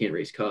hurt, then they can't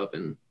race Cup,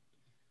 and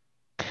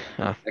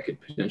Huh. that could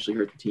potentially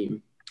hurt the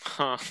team.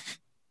 Huh.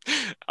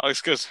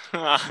 Alex goes,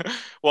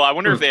 well, I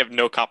wonder if they have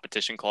no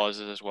competition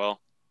clauses as well.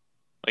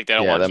 Like they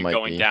don't Yeah, want that you might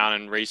going be. down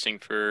and racing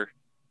for,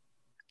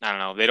 I don't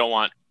know. They don't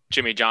want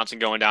Jimmy Johnson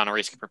going down and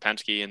racing for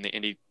Penske in the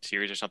Indy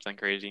Series or something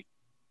crazy.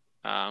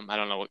 I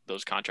don't know what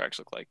those contracts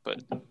look like,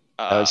 but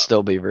that would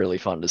still be really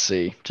fun to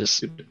see.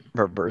 Just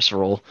reverse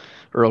roll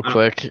real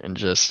quick and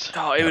just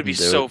oh, it have would be him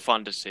do so it.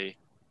 fun to see.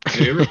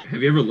 Have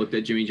you ever looked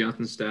at Jimmy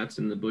Johnson's stats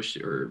in the Busch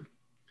or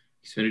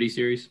Xfinity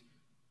Series?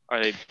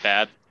 Are they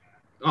bad?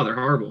 Oh, they're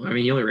horrible. I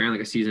mean, he only ran like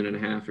a season and a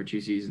half or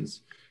 2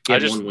 seasons. He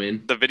had one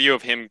win. The video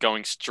of him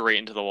going straight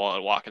into the wall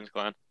at Watkins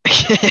Glen.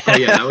 Oh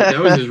yeah, that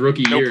was his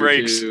rookie No year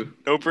brakes. too.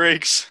 No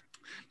brakes.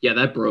 Yeah,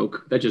 that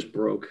broke. That just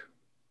broke.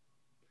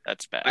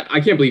 That's bad.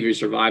 I can't believe he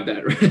survived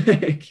that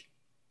wreck.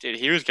 Dude,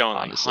 he was going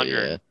like Honestly, yeah.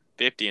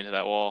 150 into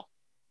that wall.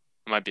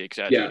 I might be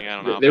exaggerating. I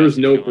don't know. There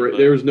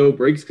was no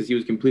brakes because he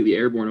was completely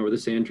airborne over the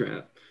sand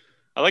trap.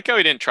 I like how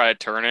he didn't try to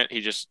turn it.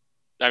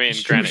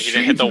 Granted, he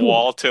didn't hit the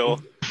wall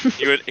till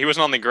he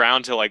wasn't on the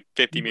ground till like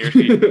 50 meters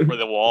before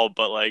the wall,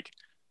 but like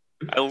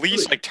at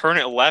least like turn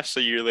it left so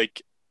you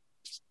like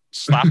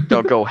slap.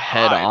 Don't go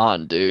head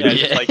on, dude. Yeah,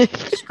 just like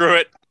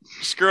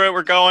screw it,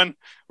 we're going.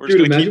 We're Dude,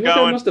 just gonna imagine keep what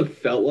that going. must have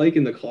felt like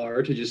in the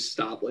car to just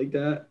stop like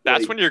that.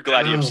 That's like, when you're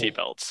glad you have ow.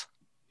 seatbelts.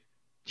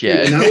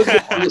 Yeah, Dude,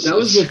 and that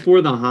was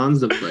before the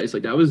Hans device.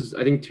 Like that was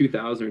I think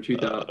 2000 or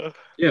 2000.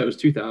 Yeah, it was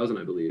 2000,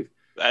 I believe.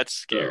 That's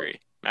scary.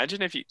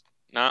 Imagine if you.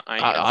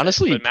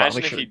 honestly, say, he but probably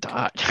imagine if should you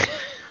have died.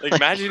 like.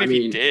 Imagine if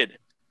he did.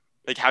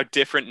 Like how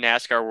different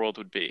NASCAR world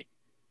would be.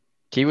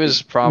 He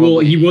was probably. Well,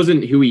 he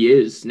wasn't who he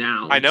is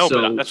now. I know, so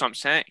but that's what I'm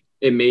saying.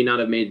 it may not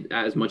have made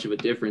as much of a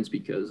difference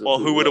because. Well,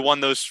 who would have won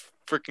those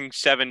freaking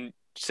seven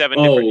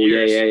Oh different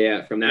years?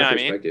 yeah. From that You know what I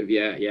mean? perspective,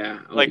 yeah.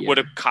 Oh, Like, yeah. would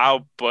have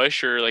Kyle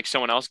Busch or like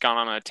someone else gone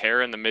on a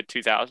tear in the mid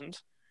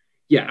 2000s?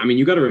 Yeah, I mean,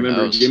 you got to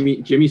remember knows?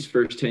 Jimmy's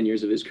first 10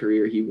 years of his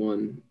career, he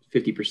won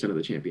 50% of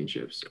the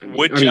championships.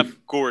 Would Jeff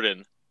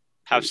Gordon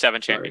have 7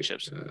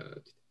 championships?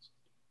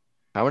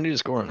 How many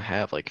does Gordon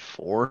have? Like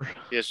 4?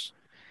 He has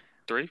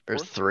 3, Or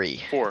 4?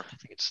 3? 4. I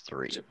think it's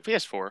 3. He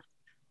has 4.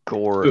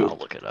 Gordon, I'll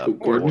look it up.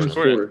 Gordon has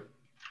 4.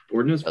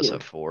 Gordon has does 4.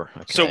 have 4.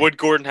 Okay. So would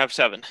Gordon have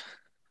 7?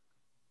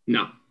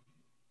 No.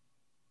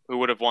 Who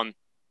would have won?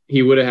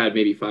 He would have had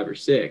maybe 5 or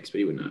 6, but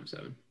he would not have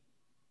 7.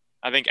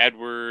 I think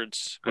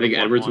Edwards. I think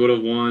Edwards would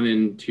have won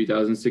in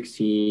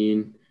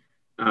 2016.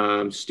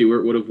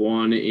 Stewart would have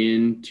won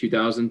in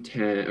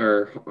 2010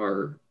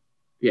 or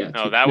yeah.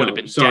 No, that would have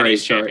been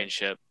Denny's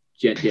championship.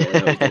 Yeah,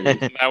 that was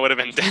Denny's. That would have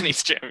been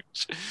Denny's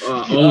championship. 08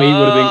 would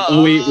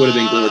have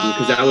been Gordon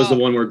because that was the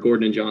one where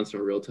Gordon and Johnson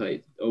were real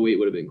tight. 08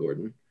 would have been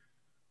Gordon.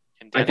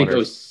 I think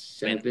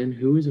 07.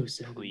 Who was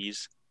 07?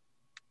 Please.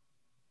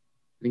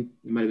 I think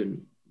it might have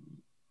been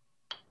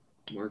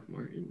Mark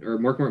Martin. Or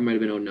Mark Martin might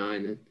have been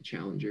 09, the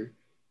challenger.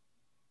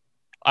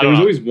 There was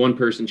always one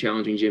person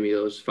challenging Jimmy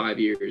those 5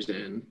 years,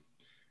 and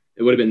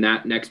It would have been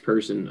that next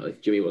person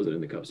if Jimmy wasn't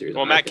in the Cup Series.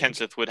 Well, Matt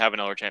Kenseth would have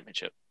another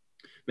championship.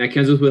 Matt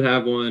Kenseth would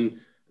have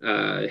one.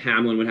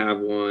 Hamlin would have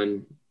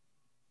one.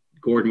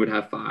 Gordon would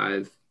have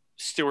 5.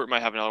 Stewart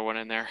might have another one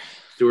in there.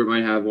 Stewart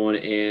might have one,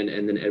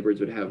 and then Edwards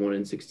would have one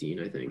in 16,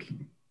 I think.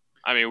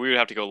 I mean, we would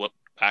have to go look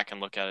back and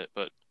look at it,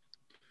 but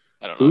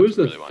I don't know. Who was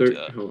the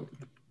really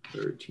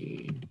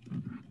 13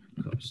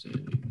 Cup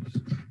standings?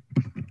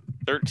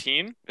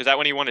 13? Is that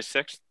when he won his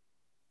 6th?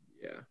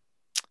 Yeah.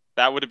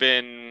 That would have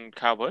been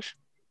Kyle Busch?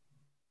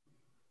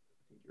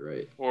 You're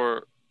right.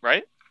 Or,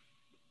 right?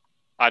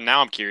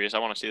 Now I'm curious. I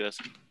want to see this.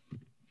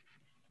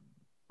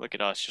 Look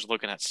at us, just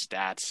looking at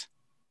stats.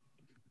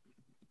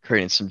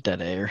 Creating some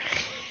dead air.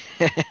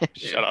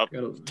 Shut up.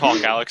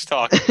 Talk, Alex,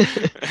 talk.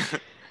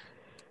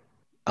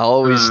 I'll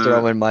always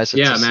throw in my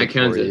Yeah, statistic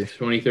Matt for you. Kenseth.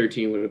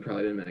 2013 would have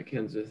probably been Matt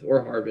Kenseth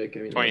or Harvick.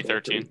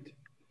 2013.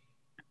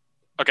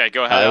 Okay,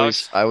 go ahead,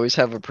 Alex. I always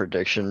have a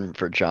prediction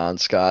for John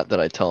Scott that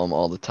I tell him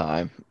all the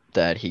time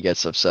that he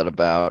gets upset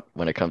about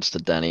when it comes to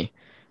Denny.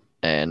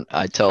 And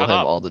I tell him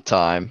all the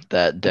time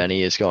that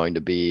Denny is going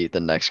to be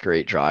the next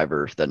great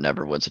driver that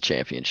never wins a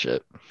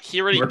championship.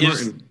 He already Mark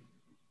is. Martin.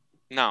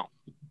 No.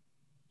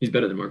 He's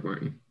better than Mark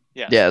Martin.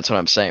 Yes. Yeah, that's what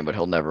I'm saying, but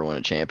he'll never win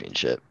a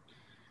championship.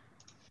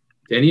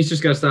 Denny's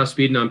just got to stop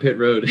speeding on pit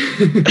road.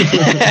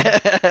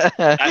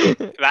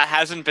 That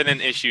hasn't been an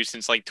issue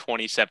since like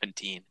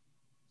 2017.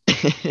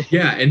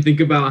 Yeah, and think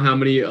about how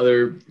many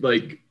other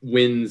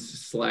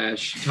wins /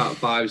 top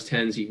 5s,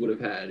 10s he would have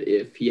had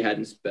if he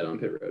hadn't sped on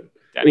pit road.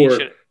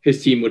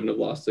 His team wouldn't have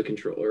lost the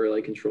control or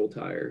control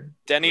tire.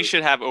 Denny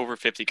should have over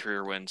 50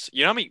 career wins.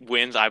 You know how many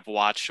wins I've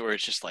watched where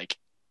it's just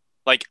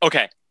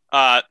okay,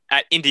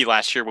 at Indy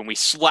last year when we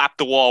slapped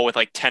the wall with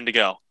 10 to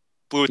go,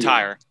 blew a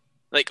tire.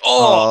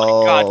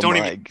 Oh my God,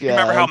 you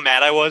remember how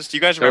mad I was? Do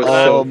you guys remember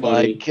that? Oh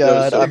my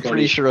God, I'm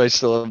pretty sure I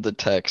still have the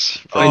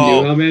text. I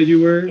knew how mad you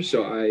were,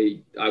 so I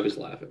was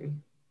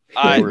laughing.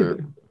 I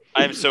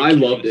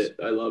loved it.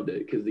 I loved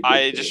it because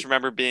I just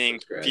remember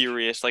being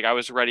furious. I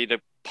was ready to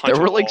punch.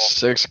 There were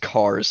 6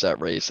 cars that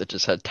race that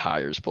just had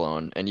tires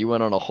blown, and you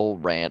went on a whole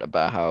rant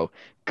about how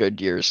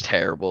Goodyear's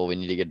terrible. We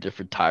need to get a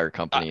different tire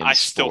company. I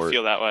still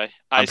feel that way.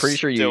 I'm pretty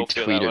sure you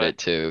tweeted it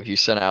too. You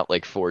sent out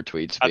 4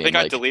 tweets. I think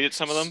I deleted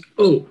some of them.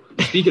 Oh,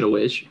 speaking of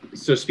which,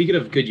 speaking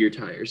of Goodyear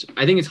tires,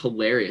 I think it's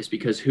hilarious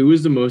because who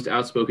is the most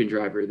outspoken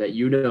driver that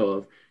you know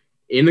of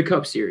in the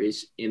Cup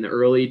Series in the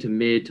early to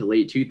mid to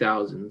late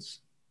 2000s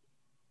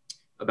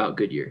about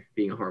Goodyear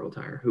being a horrible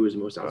tire? Who was the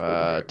most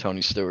outspoken?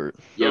 Tony Stewart.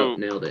 Yep,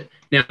 nailed it.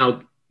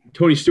 Now,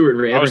 Tony Stewart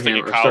and Ray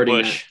Abraham are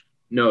starting that.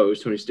 No, it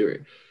was Tony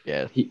Stewart.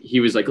 Yeah.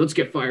 He was like, let's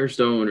get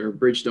Firestone or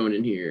Bridgestone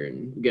in here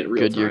and get a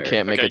real Goodyear tire.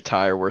 Can't make a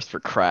tire worth for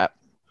crap.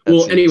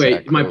 Well,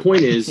 anyway, my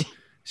point is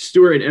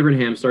Stewart and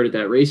Evernham started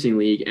that racing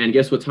league, and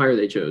guess what tire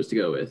they chose to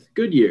go with?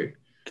 Goodyear.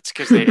 It's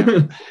because they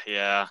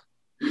yeah.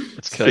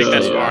 It's because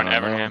that's more on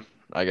Evernham.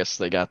 I guess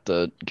they got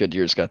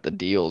Goodyear's got the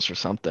deals or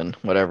something,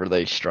 whatever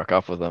they struck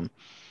up with them.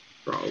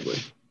 Probably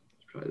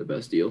the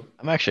best deal.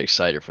 I'm actually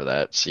excited for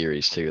that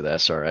series too, the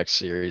SRX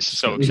series.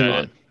 So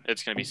excited.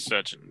 It's going to be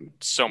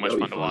so much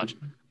fun to watch.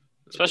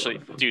 Especially,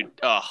 dude,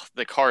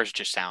 the cars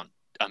just sound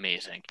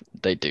amazing.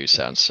 They do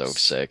sound so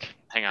sick.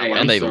 Hang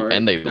on. Hey,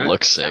 and they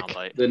look sick.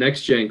 The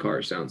next gen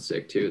car sounds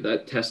sick too.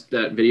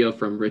 That video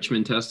from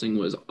Richmond testing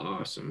was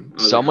awesome.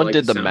 Someone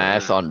did the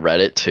math on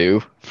Reddit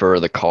too for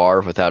the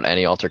car without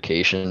any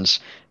altercations.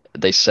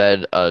 They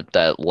said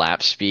that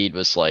lap speed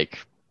was like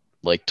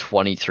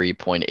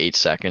 23.8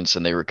 seconds,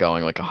 and they were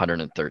going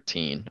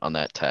 113 on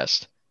that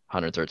test,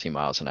 113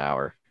 miles an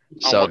hour.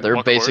 So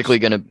they're basically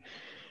going to,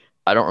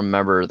 I don't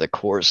remember the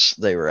course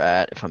they were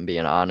at, if I'm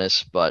being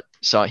honest, but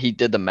so he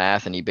did the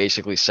math and he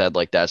basically said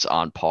that's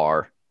on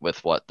par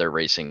with what they're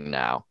racing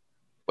now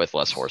with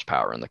less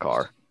horsepower in the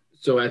car.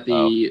 So at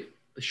the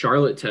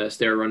Charlotte test,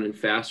 they're running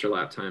faster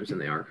lap times than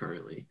they are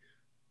currently.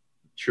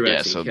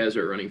 Truex and Kez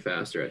are running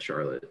faster at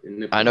Charlotte.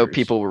 I know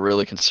people were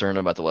really concerned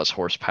about the less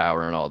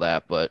horsepower and all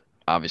that, but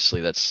obviously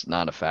that's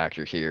not a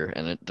factor here,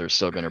 and they're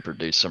still going to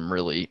produce some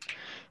really,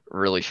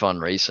 really fun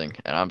racing,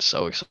 and I'm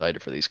so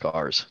excited for these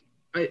cars.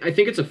 I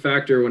think it's a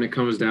factor when it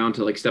comes down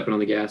to stepping on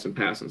the gas and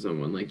passing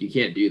someone. You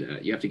can't do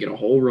that. You have to get a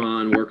whole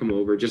run, work them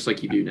over, just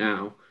like you do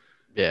now.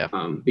 Yeah.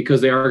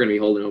 Because they are going to be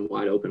holding them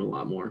wide open a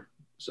lot more.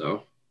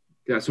 So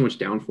got so much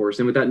downforce,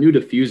 and with that new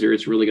diffuser,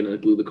 it's really going to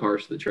glue the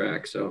cars to the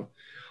track. So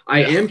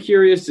I am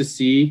curious to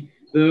see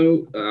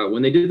though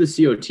when they did the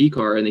COT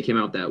car and they came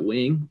out that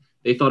wing,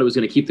 they thought it was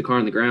going to keep the car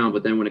on the ground,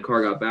 but then when a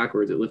car got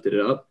backwards, it lifted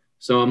it up.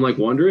 So I'm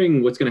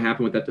wondering what's going to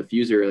happen with that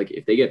diffuser.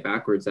 If they get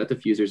backwards, that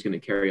diffuser is going to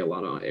carry a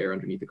lot of air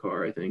underneath the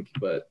car, I think.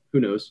 But who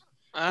knows?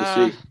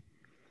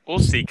 We'll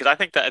see. Because I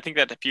think that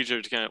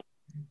diffuser is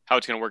how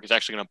it's going to work is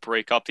actually going to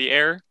break up the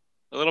air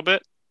a little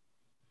bit.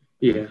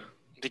 Yeah.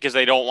 Because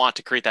they don't want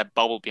to create that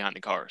bubble behind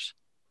the cars.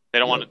 They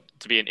don't want it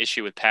to be an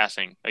issue with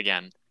passing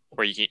again,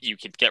 where you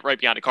can get right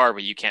behind the car,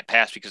 but you can't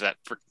pass because that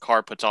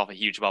car puts off a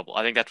huge bubble.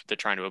 I think that's what they're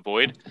trying to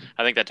avoid.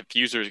 I think that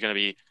diffuser is going to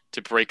be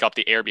to break up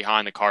the air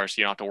behind the car so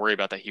you don't have to worry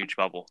about that huge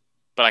bubble.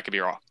 But I could be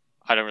wrong.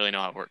 I don't really know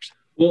how it works.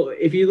 Well,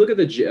 if you look at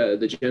the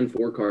Gen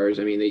 4 cars,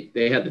 I mean,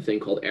 they had the thing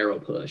called Aero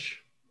Push,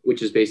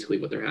 which is basically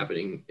what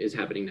is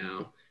happening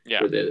now, Yeah,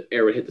 where the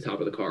air would hit the top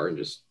of the car and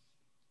just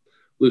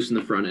loosen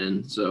the front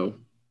end. So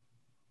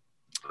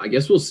I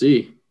guess we'll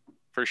see.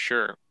 for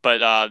sure.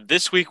 But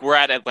this week we're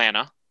at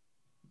Atlanta.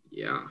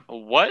 Yeah.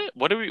 What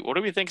do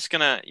we think is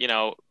gonna,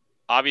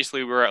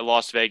 obviously we were at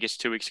Las Vegas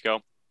 2 weeks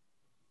ago.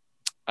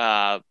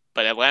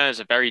 But Atlanta is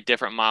a very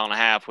different mile and a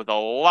half with a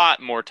lot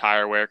more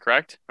tire wear,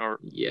 correct? Or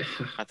Yeah.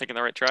 am I thinking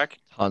the right track?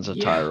 Tons of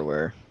Yeah. tire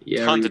wear.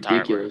 Yeah. Tons of tire wear.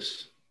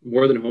 Ridiculous.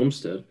 More than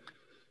Homestead.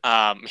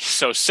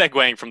 So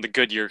segueing from the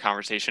Goodyear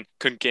conversation,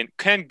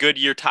 can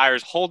Goodyear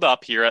tires hold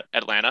up here at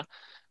Atlanta?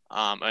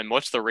 And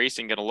what's the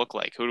racing going to look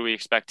like? Who do we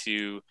expect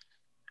to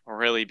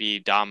really be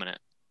dominant?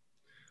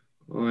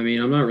 Well, I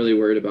mean, I'm not really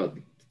worried about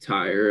the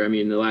tire. I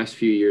mean, the last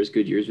few years,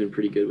 Goodyear's been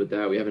pretty good with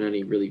that. We haven't had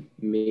any really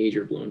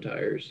major blown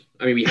tires.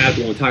 I mean, we had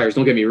blown tires,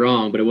 don't get me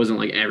wrong, but it wasn't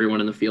like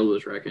everyone in the field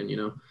was wrecking, you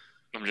know?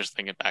 I'm just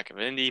thinking back of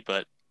Indy,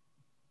 but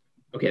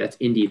Okay, that's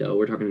Indy, though.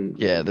 We're talking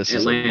Yeah, this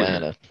is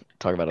Atlanta.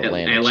 Talk about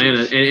Atlanta.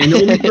 Atlanta. Chief. And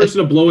the only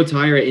person to blow a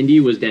tire at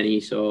Indy was Denny,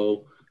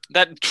 so.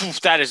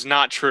 that is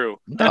not true.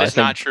 No, That is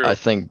not true. I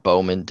think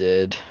Bowman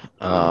did.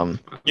 You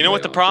know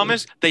what the problem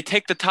is? They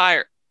take the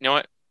tire. You know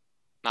what?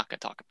 Not gonna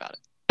talk about it.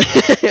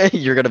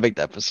 You're gonna make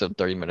the episode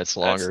 30 minutes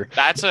longer.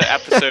 That's an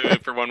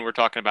episode for when we're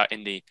talking about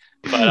Indy.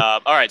 But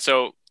all right,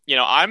 so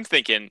I'm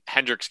thinking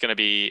Hendrick's gonna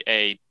be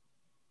a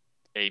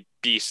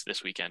beast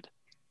this weekend.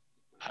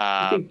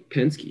 I think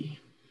Penske.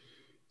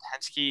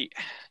 Penske.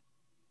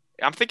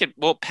 I'm thinking.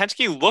 Well,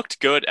 Penske looked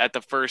good at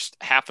the first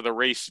half of the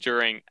race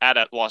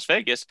at Las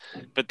Vegas,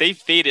 but they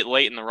faded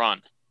late in the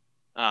run,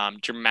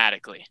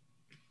 dramatically.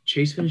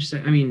 Chase finished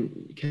second. I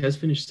mean, Kez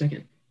finished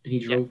second, and he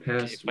drove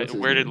past. But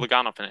where did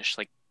Logano finish?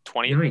 Like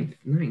 20th?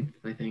 Ninth,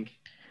 I think.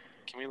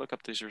 Can we look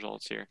up these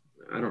results here?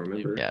 I don't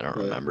remember. Yeah, I don't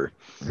remember.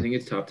 I think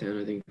it's top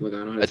 10. I think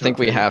Logano had I think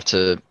we 10. have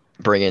to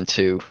bring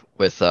into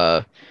with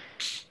the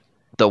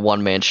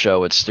one-man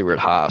show at Stuart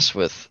Haas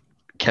with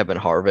Kevin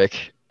Harvick.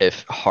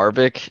 If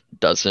Harvick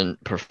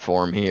doesn't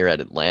perform here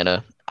at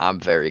Atlanta, I'm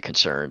very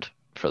concerned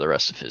for the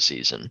rest of his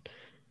season.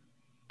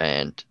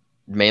 And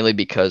mainly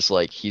because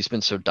he's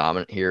been so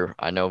dominant here.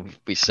 I know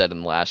we said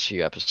in the last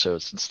few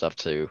episodes and stuff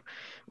too,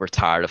 we're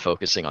tired of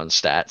focusing on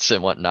stats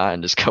and whatnot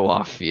and just go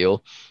off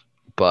field.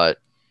 But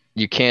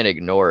you can't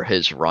ignore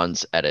his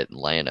runs at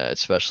Atlanta,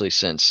 especially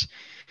since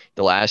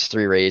the last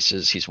 3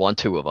 races, he's won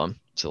 2 of them.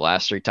 So the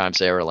last 3 times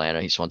they were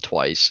Atlanta, he's won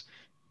twice.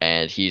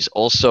 And he's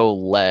also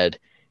led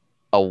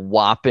a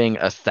whopping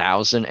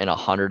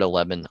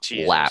 1,111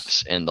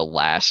 laps in the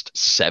last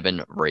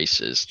 7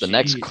 races. The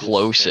next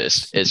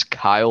closest is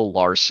Kyle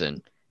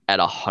Larson at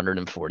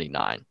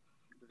 149.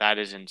 That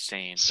is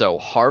insane. So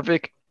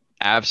Harvick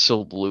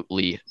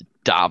absolutely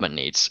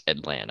dominates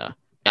Atlanta.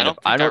 And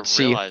I don't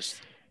see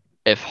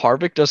if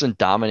Harvick doesn't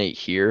dominate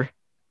here,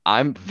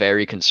 I'm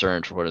very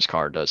concerned for what his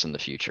car does in the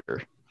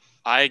future.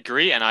 I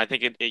agree, and I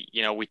think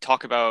we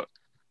talk about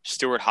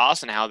Stuart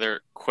Haas and how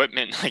their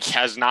equipment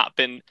has not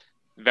been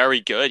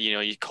very good.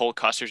 Cole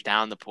Custer's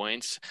down the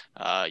points.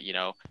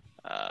 Freaking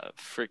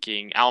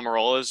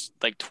Almirola's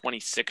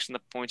 26 in the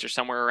points or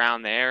somewhere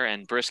around there,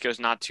 and Briscoe's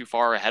not too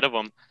far ahead of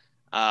him.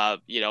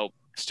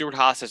 Stuart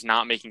Haas is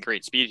not making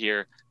great speed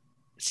here.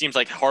 It seems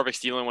like Harvick's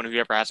the only one who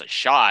ever has a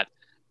shot.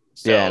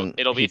 So and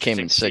it'll be he came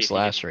in 6th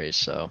last race,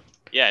 so.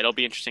 Yeah, it'll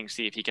be interesting to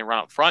see if he can run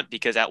up front,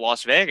 because at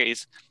Las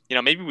Vegas,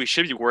 maybe we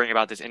should be worrying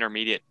about this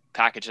intermediate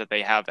package that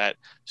they have at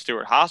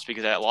Stuart Haas,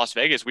 because at Las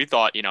Vegas, we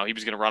thought, he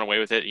was going to run away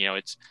with it.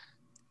 It's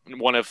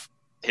one of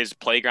his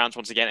playgrounds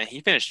once again, and he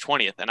finished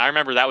 20th. And I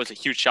remember that was a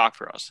huge shock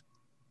for us.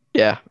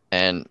 Yeah,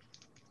 and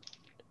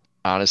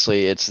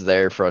honestly, it's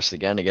there for us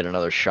again to get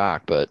another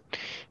shock, but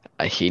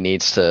he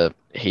needs to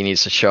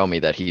show me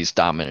that he's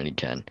dominant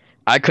again.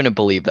 I couldn't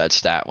believe that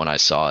stat when I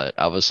saw it.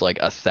 I was like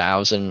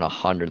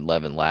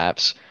 1,111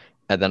 laps.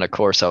 And then, of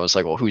course, I was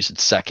like, well, who's in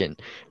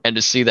second? And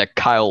to see that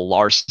Kyle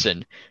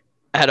Larson,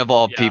 out of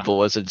all people,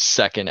 was in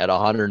second at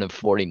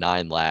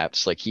 149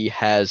 laps. He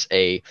has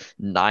a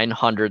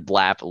 900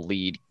 lap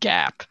lead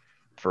gap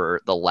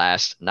for the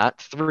last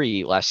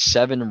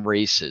 7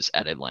 races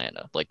at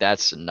Atlanta.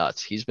 That's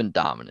nuts. He's been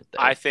dominant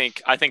there. I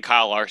think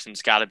Kyle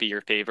Larson's got to be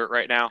your favorite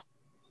right now.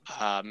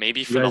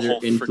 Maybe for the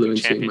whole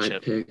freaking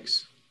championship. My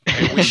picks.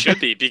 We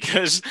should be,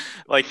 because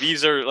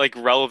these are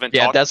relevant.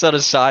 Yeah, that's on a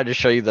side to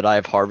show you that I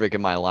have Harvick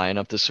in my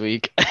lineup this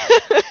week.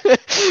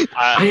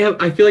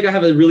 I feel like I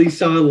have a really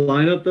solid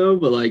lineup though,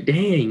 but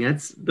dang,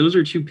 those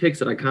are 2 picks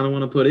that I kind of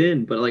want to put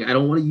in, but I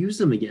don't want to use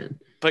them again.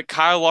 But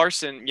Kyle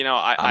Larson,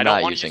 I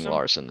don't want to use him.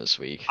 Larson this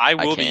week. I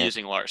will be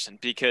using Larson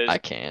because I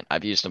can't.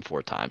 I've used him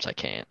 4 times. I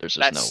can't. There's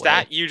just that no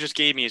stat way. You just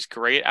gave me is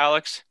great,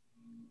 Alex.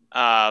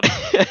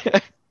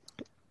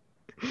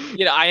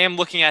 I am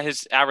looking at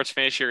his average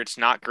finish here. It's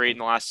not great in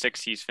the last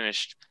 6 he's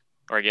finished,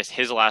 or I guess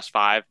his last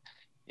 5.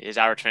 His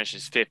average finish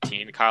is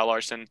 15, Kyle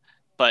Larson.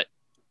 But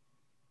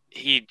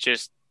he's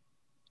just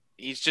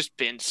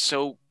been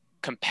so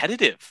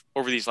competitive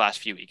over these last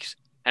few weeks.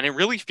 And it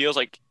really feels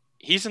like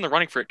he's in the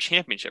running for a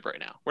championship right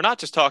now. We're not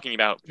just talking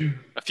about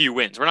a few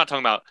wins. We're not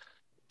talking about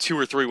 2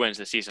 or 3 wins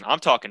this season. I'm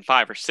talking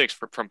 5 or 6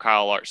 from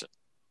Kyle Larson.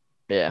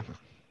 Yeah.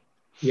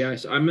 Yeah,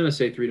 so I'm gonna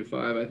say 3 to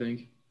 5. I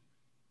think.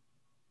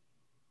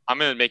 I'm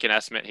going to make an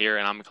estimate here,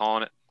 and I'm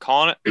calling it.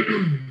 I'm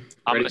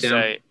going to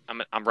say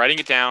I'm writing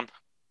it down.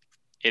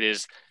 It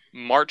is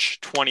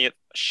March 20th.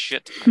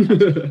 Shit.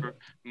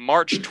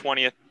 March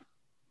 20th.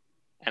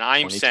 And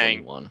I'm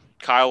saying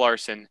Kyle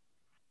Larson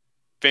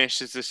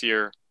finishes this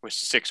year with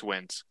 6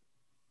 wins.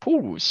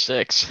 Ooh,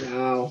 6.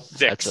 Wow.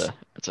 6.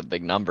 That's a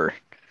big number.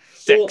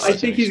 6. Well, I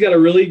think he's got a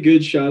really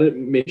good shot at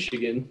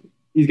Michigan.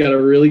 He's got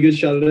a really good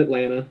shot at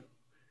Atlanta.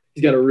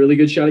 He's got a really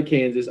good shot at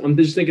Kansas. I'm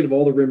just thinking of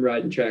all the rim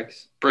riding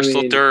tracks.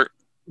 Bristol Dirt.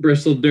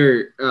 Bristol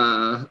Dirt.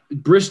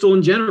 Bristol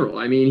in general.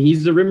 I mean,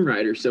 he's the rim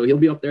rider, so he'll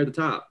be up there at the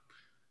top.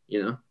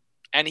 You know.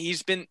 And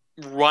he's been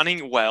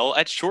running well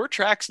at short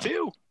tracks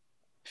too.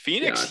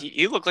 Phoenix,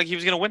 he looked like he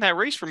was going to win that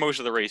race for most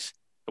of the race.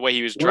 The way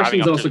he was driving.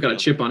 Larson's also got a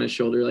chip on his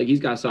shoulder. Like he's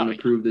got something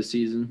to prove this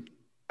season.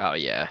 Oh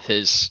yeah,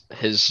 his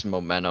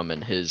momentum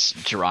and his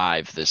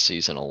drive this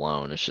season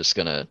alone is just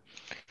gonna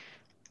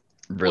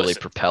really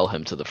propel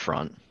him to the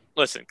front.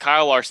 Listen,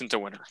 Kyle Larson's a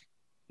winner.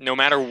 No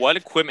matter what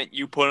equipment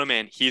you put him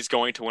in, he's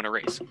going to win a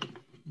race.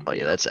 Oh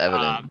yeah, that's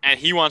evident. And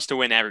he wants to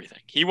win everything.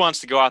 He wants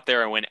to go out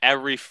there and win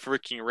every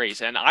freaking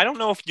race. And I don't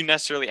know if you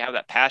necessarily have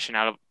that passion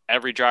out of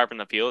every driver in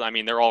the field. I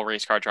mean, they're all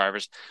race car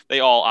drivers. They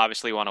all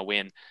obviously want to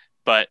win,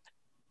 but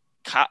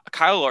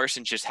Kyle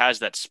Larson just has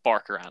that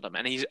spark around him,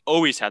 and he's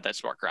always had that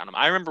spark around him.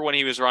 I remember when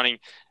he was running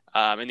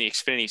in the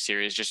Xfinity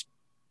Series, just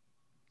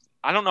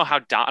I don't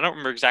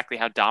remember exactly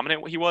how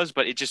dominant he was,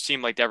 but it just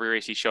seemed like every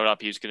race he showed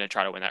up, he was going to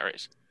try to win that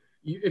race.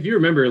 If you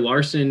remember,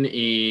 Larson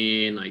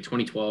in like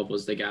 2012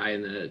 was the guy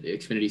in the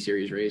Xfinity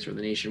Series race or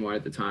the Nationwide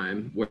at the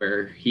time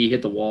where he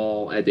hit the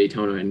wall at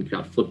Daytona and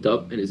got flipped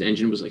up, and his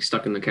engine was like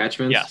stuck in the catch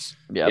fence. Yes,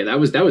 yeah, that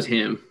was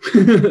him.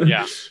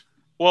 Yeah,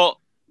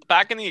 well,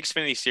 back in the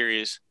Xfinity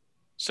Series.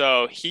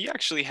 So he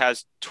actually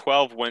has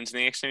 12 wins in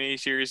the Xfinity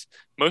Series.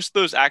 Most of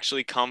those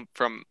actually come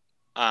from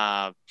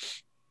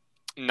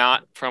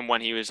not from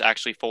when he was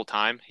actually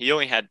full-time. He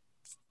only had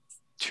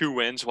 2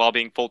 wins while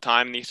being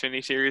full-time in the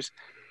Xfinity Series.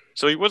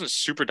 So he wasn't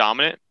super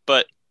dominant,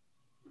 but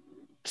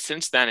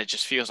since then it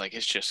just feels like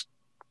he's just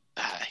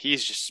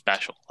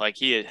special. Like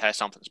he has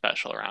something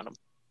special around him.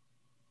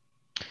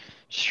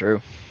 It's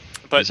true.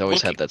 But he's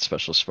always had that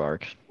special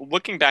spark.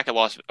 Looking back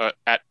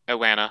at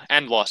Atlanta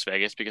and Las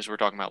Vegas, because we're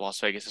talking about Las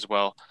Vegas as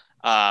well,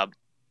 I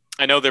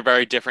know they're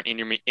very different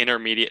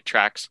intermediate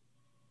tracks,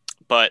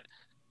 but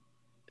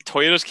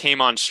Toyotas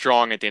came on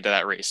strong at the end of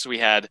that race. We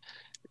had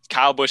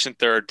Kyle Busch in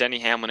 3rd, Denny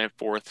Hamlin in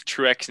 4th,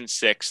 Truex in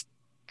 6th,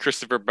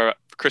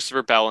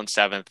 Christopher Bell in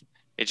 7th.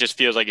 It just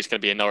feels like it's going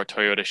to be another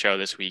Toyota show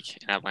this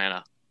week in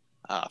Atlanta,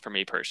 for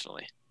me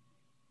personally.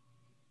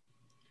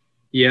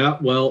 Yeah,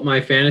 well, my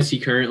fantasy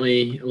my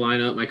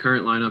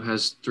current lineup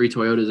has 3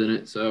 Toyotas in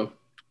it, so.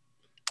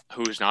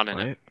 Who's not in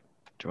it?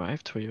 Do I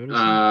have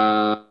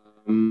Toyotas?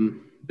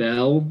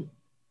 Bell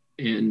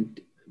and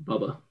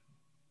Bubba.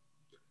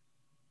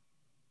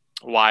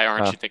 Why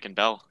aren't you thinking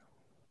Bell?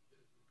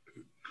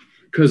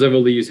 Because I've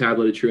only used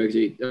Hadley to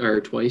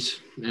Truex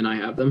twice, and I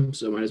have them,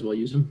 so might as well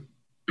use them.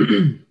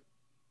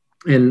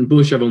 And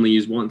Bush I've only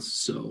used once,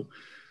 so.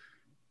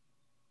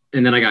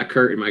 And then I got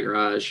Kurt in my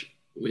garage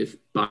with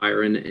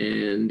Byron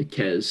and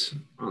Kez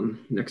on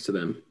next to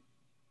them.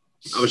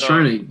 I was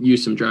trying to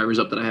use some drivers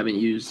up that I haven't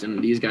used,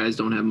 and these guys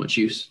don't have much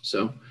use.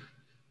 So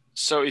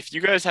if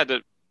you guys had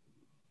to,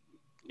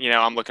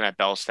 I'm looking at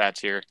Bell's stats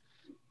here.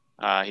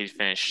 He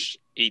finished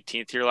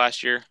 18th here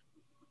last year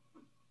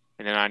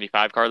in the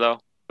 95 car, though,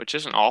 which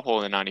isn't awful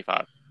in the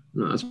 95.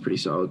 No, that's pretty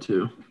solid,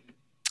 too.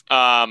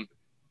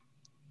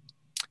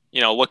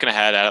 Looking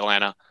ahead at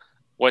Atlanta,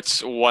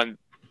 what's one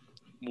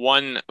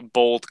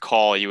bold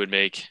call you would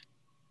make?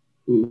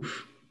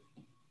 Oof.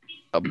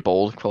 A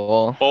bold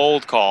call?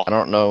 Bold call. I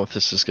don't know if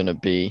this is going to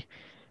be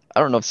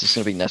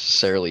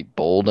necessarily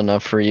bold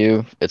enough for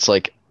you. It's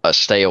like a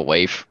stay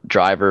away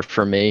driver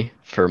for me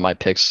for my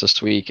picks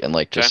this week, and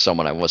like just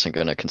someone I wasn't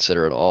going to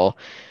consider at all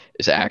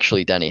is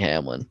actually Denny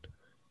Hamlin.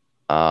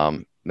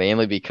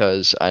 Mainly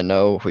because I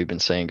know we've been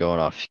saying going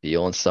off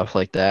feel and stuff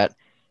like that,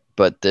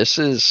 but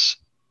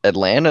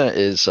Atlanta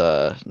is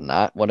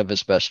not one of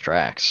his best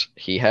tracks.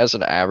 He has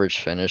an average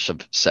finish of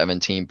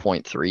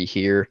 17.3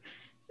 here.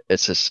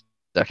 It's his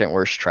second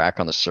worst track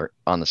on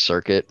the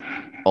circuit,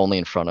 only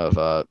in front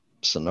of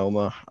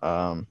Sonoma.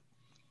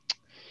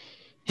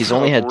 He's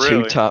only had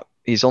two top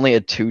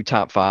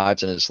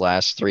 5s in his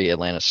last 3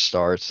 Atlanta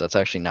starts. That's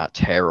actually not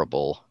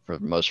terrible for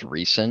the most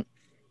recent,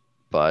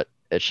 but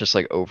it's just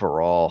like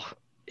overall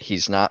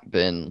he's not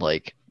been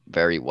like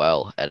very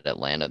well at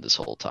Atlanta this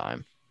whole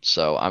time.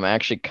 So I'm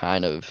actually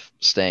kind of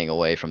staying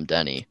away from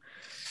Denny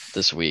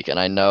this week. And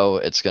I know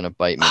it's going to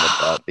bite me in the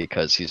butt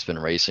because he's been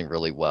racing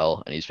really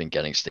well and he's been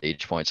getting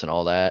stage points and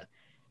all that.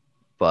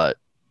 But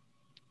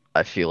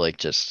I feel like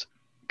just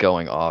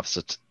going off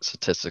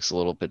statistics a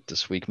little bit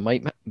this week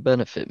might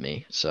benefit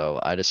me. So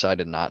I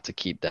decided not to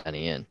keep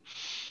Denny in.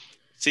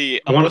 See,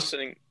 I'm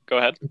listening. Go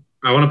ahead.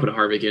 I want to put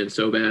Harvick in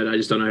so bad. I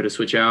just don't know how to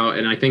switch out.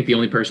 And I think the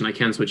only person I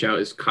can switch out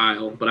is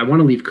Kyle. But I want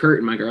to leave Kurt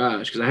in my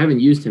garage because I haven't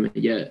used him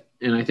yet.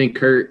 And I think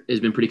Kurt has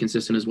been pretty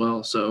consistent as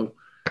well. So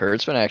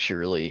Kurt's been actually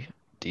really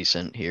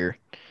decent here.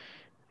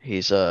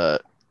 He's in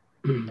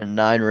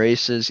 9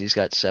 races, he's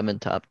got 7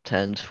 top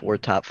 10s, 4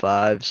 top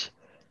 5s,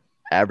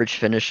 average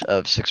finish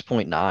of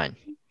 6.9.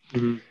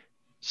 Mhm.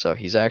 So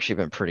he's actually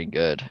been pretty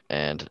good.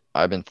 And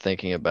I've been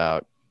thinking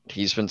about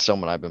he's been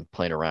someone I've been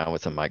playing around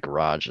with in my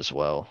garage as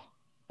well.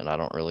 And I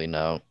don't really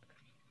know. I'm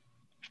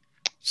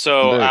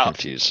So, very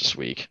confused this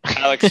week.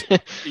 Alex,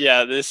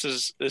 yeah, this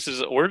is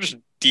we're just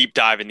deep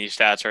diving these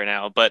stats right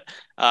now. But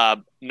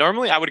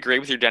normally I would agree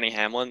with your Denny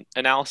Hamlin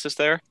analysis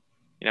there.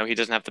 He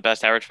doesn't have the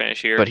best average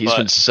finish here, But he's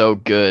been so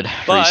good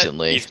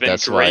recently. He's been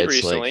That's why great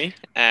it's recently,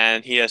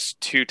 and he has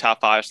 2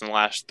 top 5s in the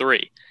last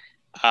 3.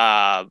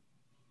 Uh,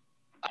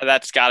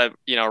 that's got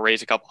to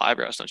raise a couple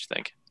eyebrows, don't you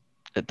think?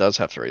 it does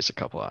have to raise a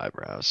couple of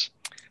eyebrows.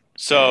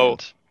 So,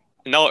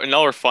 And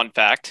another fun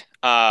fact.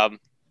 So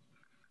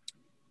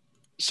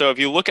if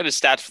you look at his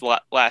stats for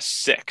the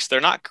last 6,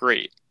 they're not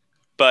great.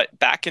 But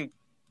back in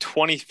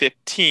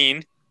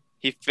 2015,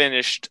 he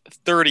finished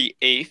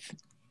 38th,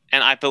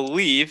 and I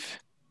believe,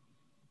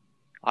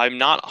 I'm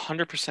not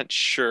 100%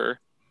 sure.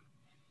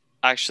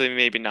 Actually,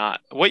 maybe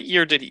not. What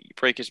year did he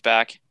break his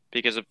back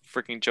because of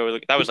freaking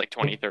Joey? That was like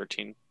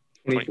 2013,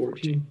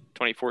 2014.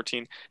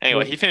 2014.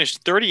 Anyway, he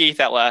finished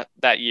 38th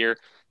that year,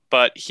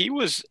 but he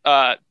was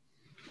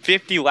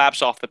 50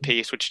 laps off the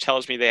pace, which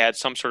tells me they had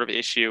some sort of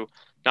issue.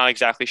 Not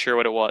exactly sure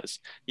what it was.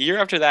 The year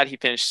after that, he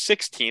finished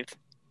 16th.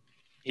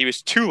 He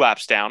was 2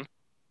 laps down.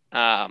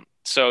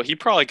 So he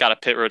probably got a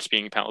pit road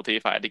speeding penalty,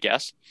 if I had to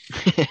guess.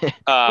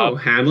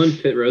 Hamlin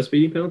pit road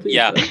speeding penalty?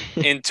 Yeah.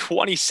 In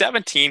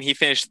 2017, he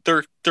finished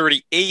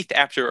 38th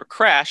after a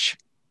crash.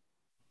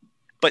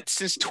 But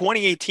since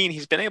 2018,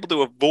 he's been able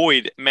to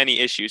avoid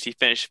many issues. He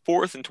finished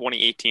 4th in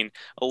 2018,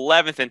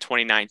 11th in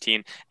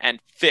 2019,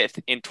 and 5th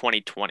in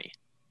 2020.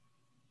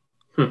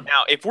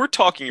 Now, if we're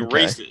talking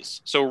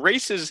races, so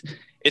races,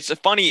 it's a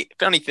funny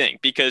thing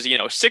because,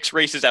 6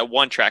 races at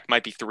one track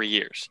might be 3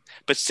 years,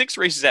 but 6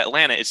 races at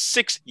Atlanta is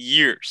 6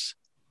 years.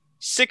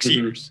 6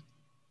 years.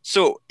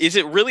 So is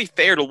it really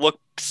fair to look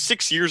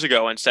 6 years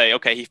ago and say,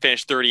 okay, he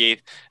finished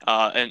 38th,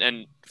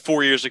 and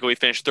 4 years ago he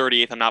finished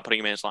 38th, I'm not putting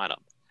him in his lineup?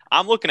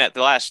 I'm looking at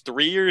the last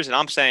 3 years and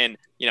I'm saying,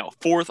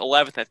 4th,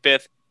 11th, and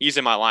 5th, he's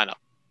in my lineup.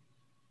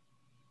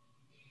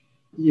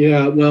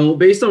 Yeah, well,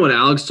 based on what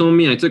Alex told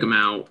me, I took him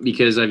out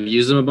because I've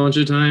used him a bunch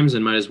of times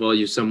and might as well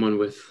use someone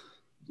with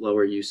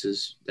lower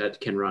uses that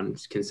can run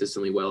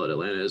consistently well at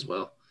Atlanta as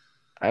well.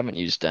 I haven't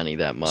used Denny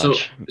that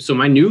much. So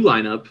my new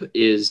lineup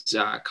is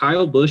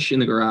Kyle Busch in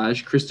the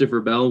garage, Christopher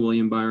Bell,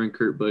 William Byron,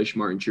 Kurt Busch,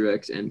 Martin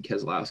Truex, and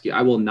Keselowski.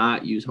 I will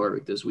not use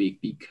Harvick this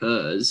week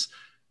because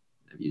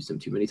I've used him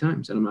too many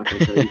times, and I'm not going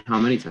to tell you how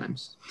many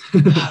times.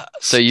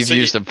 So you've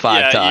used him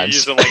 5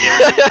 times. You used him like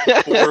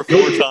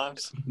 4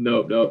 times.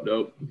 Nope.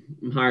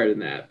 I'm higher than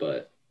that,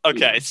 but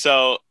okay.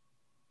 So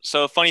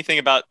a funny thing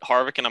about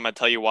Harvick, and I'm going to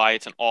tell you why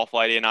it's an awful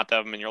idea not to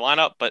have him in your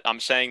lineup, but I'm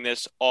saying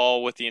this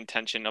all with the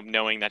intention of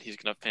knowing that he's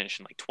going to finish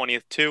in like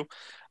 20th too.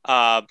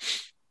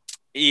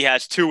 He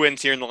has 2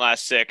 wins here in the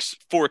last 6,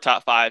 4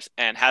 top 5s,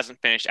 and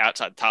hasn't finished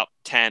outside the top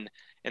 10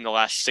 in the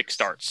last 6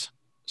 starts.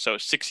 So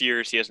 6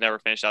 years, he has never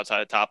finished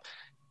outside the top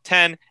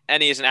 10,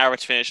 and he has an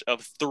average finish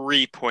of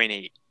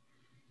 3.8.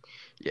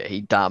 Yeah,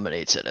 he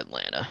dominates at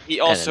Atlanta. He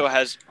also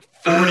has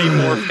 40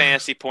 more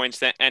fantasy points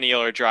than any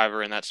other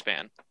driver in that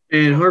span.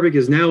 And Harvick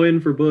is now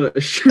in for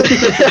Busch.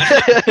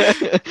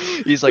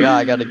 He's like,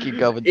 I got to keep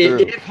going through.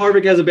 If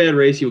Harvick has a bad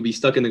race, he will be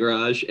stuck in the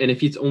garage. And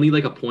if it's only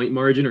like a point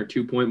margin or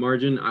 2-point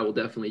margin, I will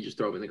definitely just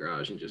throw him in the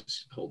garage and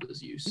just hold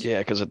his use.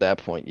 Yeah, because at that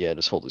point,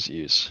 just hold his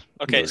use.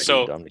 Okay,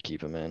 so dumb to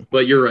keep him in.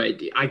 But you're right.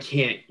 I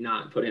can't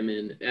not put him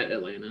in at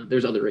Atlanta.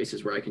 There's other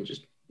races where I can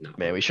just not.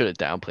 Man, we should have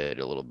downplayed it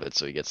a little bit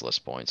so he gets less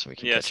points and we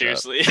can catch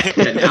seriously. up.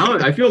 Yeah, now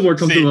I feel more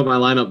comfortable with my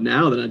lineup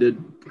now than I did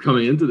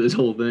coming into this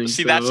whole thing.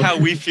 That's how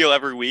we feel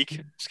every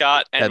week,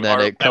 Scott. And then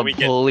it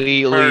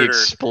completely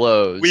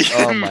explodes.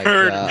 Oh my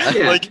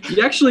god!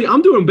 Yeah, actually,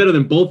 I'm doing better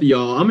than both of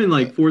y'all. I'm in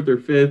like 4th or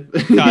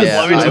 5th. God,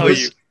 let me tell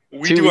you.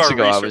 2 weeks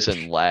ago, I was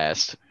in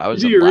last. I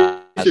was in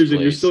last place. And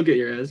you're still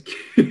getting your ass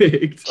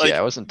kicked.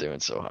 I wasn't doing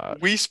so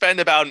hot. We spend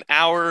about an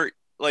hour,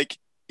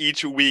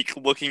 each week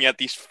looking at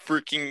these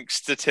freaking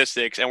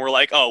statistics, and we're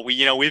like, oh,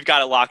 we've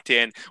got it locked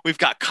in. We've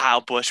got Kyle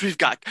Busch, we've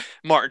got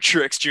Martin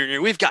Truex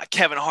Jr., we've got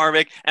Kevin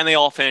Harvick, and they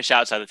all finish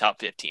outside the top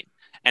 15.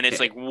 And it's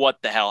like,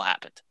 what the hell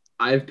happened?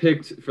 I've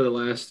picked for the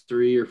last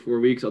 3 or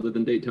 4 weeks, other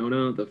than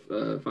Daytona,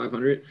 the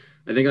 500.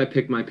 I think I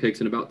picked my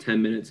picks in about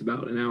 10 minutes,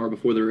 about an hour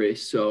before the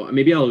race. So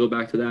maybe I'll go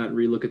back to that and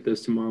relook at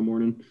this tomorrow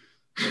morning.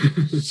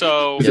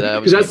 So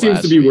because that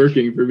seems to be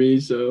working for me.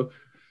 So,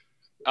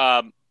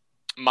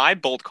 my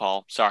bold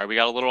call. Sorry, we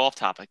got a little off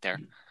topic there.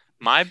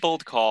 My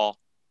bold call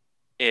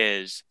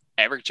is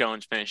Erik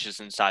Jones finishes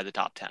inside the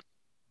top 10.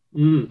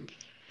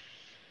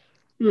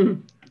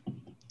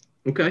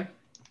 Okay. I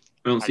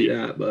don't see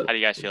that, but how do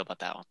you guys feel about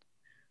that one?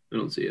 I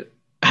don't see it.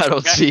 I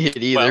don't see it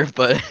either,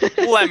 but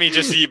let me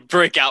just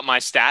break out my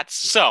stats.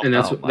 So, And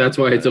that's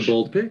why it's a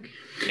bold pick.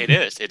 It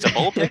is. It's a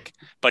bold pick,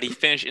 but he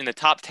finished in the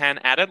top 10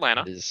 at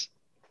Atlanta. It is.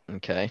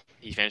 Okay.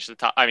 He finished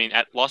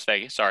at Las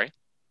Vegas, sorry.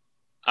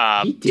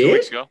 He did? 2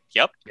 weeks ago.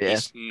 Yep. Yeah. He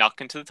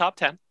snuck into the top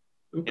 10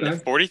 in the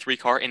 43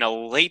 car in a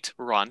late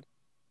run.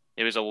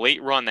 It was a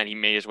late run that he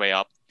made his way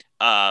up.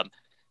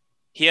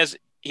 He has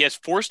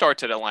 4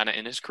 starts at Atlanta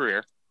in his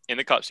career in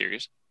the Cup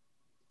Series.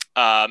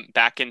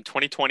 Back in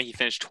 2020, he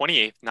finished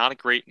 28th. Not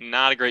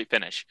a great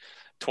finish.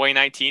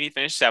 2019, he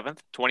finished 7th.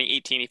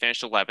 2018, he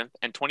finished 11th.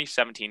 And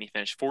 2017, he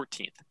finished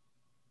 14th.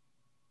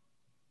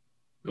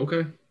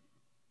 Okay.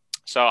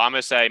 So I'm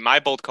going to say my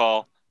bold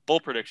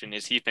prediction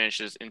is he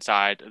finishes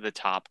inside the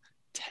top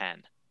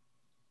 10.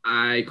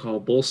 I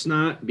call bull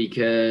snot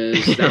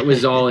because that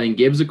was all in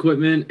Gibbs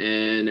equipment,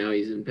 and now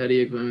he's in Petty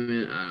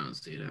equipment. I don't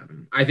see it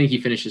happen. I think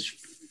he finishes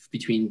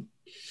between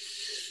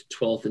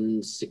 12th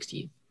and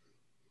 16th.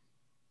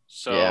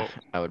 So yeah,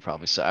 I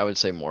would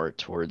say more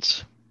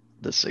towards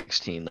the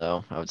 16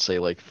 though. I would say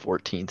like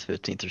 14th,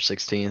 15th, or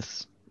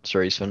 16th. That's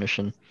where he's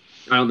finishing.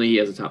 I don't think he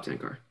has a top 10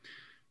 car.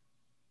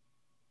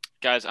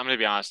 Guys, I'm going to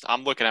be honest.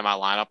 I'm looking at my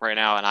lineup right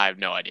now, and I have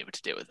no idea what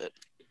to do with it.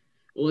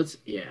 Well,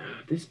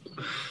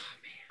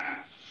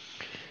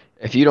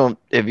 If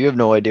you have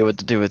no idea what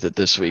to do with it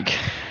this week,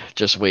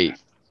 just wait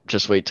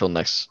till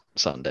next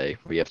Sunday.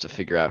 We have to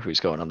figure out who's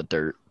going on the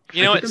dirt.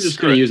 You know what? I'm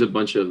just going to use a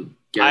bunch of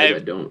guys I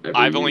don't ever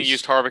I've only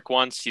used Harvick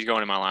once. He's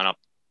going in my lineup.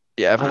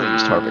 Yeah, I've only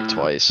used Harvick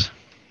twice.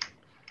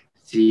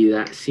 See,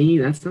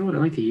 that's not what I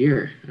like to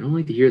hear. I don't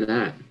like to hear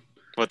that.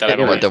 We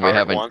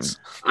haven't once.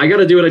 I got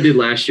to do what I did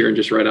last year and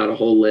just write out a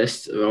whole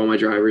list of all my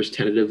drivers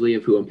tentatively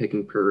of who I'm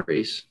picking per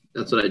race.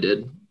 That's what I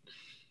did.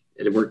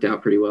 And it worked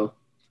out pretty well.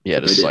 Yeah,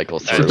 to cycle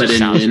through. That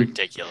sounds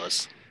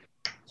ridiculous.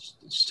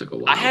 It just took a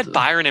while. I had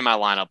Byron in my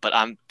lineup, but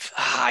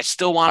I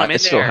still want him in there. I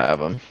still have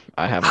him.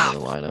 I have him in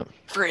the lineup.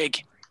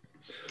 Frig.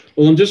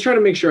 Well, I'm just trying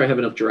to make sure I have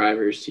enough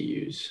drivers to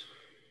use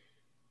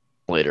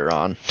later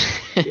on.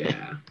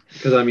 Yeah,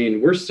 because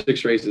we're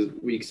 6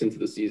 weeks into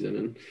the season,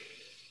 and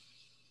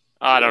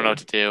I don't know what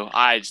to do.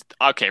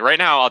 Right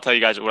now I'll tell you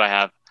guys what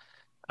I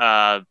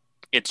have.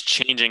 It's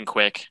changing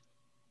quick,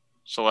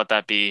 so let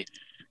that be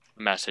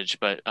a message.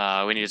 But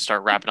we need to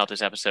start wrapping up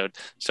this episode.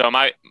 So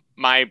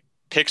my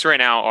picks right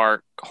now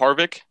are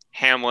Harvick,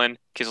 Hamlin,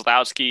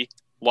 Keselowski,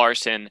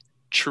 Larson,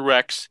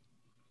 Truex,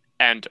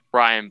 and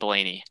Ryan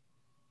Blaney.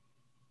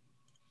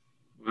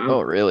 Wow.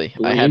 Oh, really?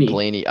 I had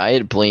Blaney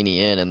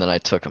in, and then I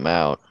took him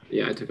out.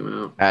 Yeah, I took him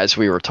out as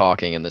we were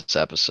talking in this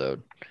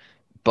episode.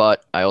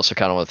 But I also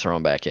kind of want to throw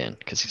him back in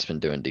because he's been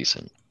doing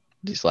decent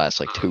these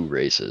last 2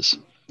 races.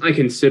 I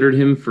considered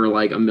him for a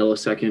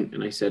millisecond,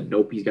 and I said,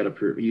 nope, he's got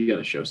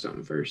to show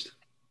something first.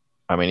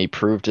 He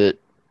proved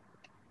it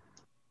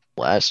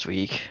last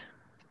week.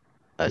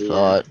 I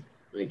thought.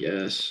 I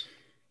guess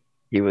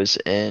he was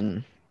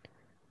in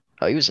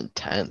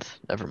 10th.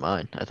 Never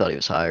mind. I thought he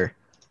was higher.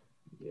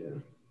 Yeah.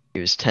 He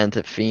was 10th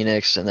at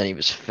Phoenix, and then he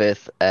was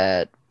 5th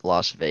at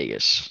Las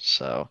Vegas.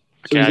 So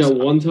he's got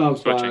 1 top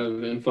 5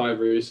 in 5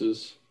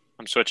 races.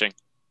 I'm switching.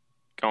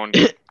 Going.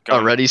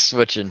 Already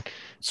switching.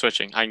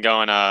 I'm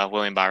going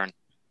William Byron.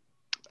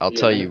 I'll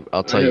tell you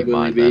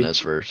mine then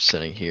as we're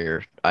sitting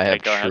here. I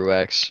have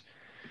Truex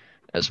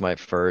as my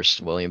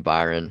first, William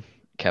Byron,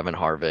 Kevin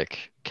Harvick,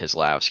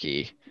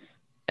 Keselowski,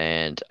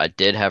 and I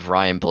did have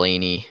Ryan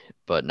Blaney,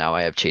 but now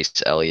I have Chase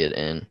Elliott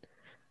in.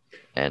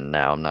 And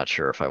now I'm not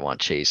sure if I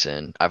want Chase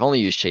in. I've only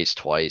used Chase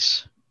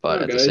twice,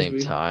 but at the same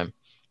time,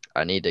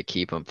 I need to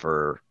keep him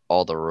for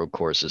all the road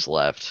courses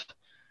left.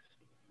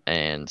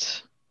 And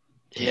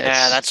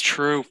yeah, that's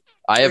true.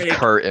 I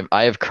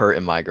have Kurt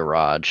in my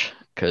garage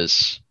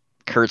because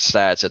Kurt's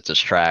stats at this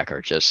track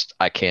are just,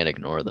 I can't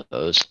ignore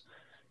those.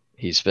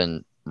 He's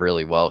been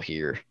really well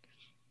here.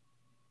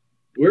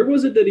 Where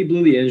was it that he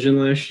blew the engine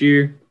last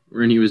year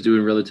when he was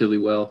doing relatively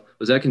well?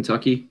 Was that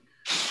Kentucky?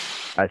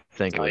 I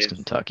think it was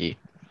Kentucky.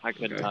 I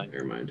couldn't tell you.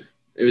 Never mind.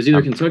 It was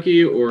either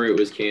Kentucky or it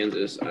was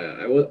Kansas.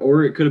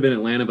 Or it could have been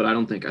Atlanta, but I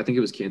think it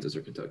was Kansas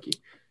or Kentucky.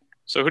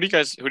 So who do you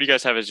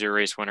guys have as your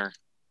race winner?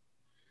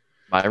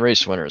 My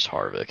race winner is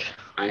Harvick.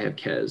 I have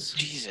Kez.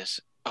 Jesus.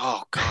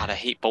 Oh God, I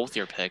hate both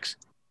your picks.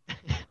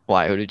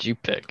 Why? Who did you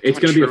pick? It's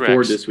gonna be a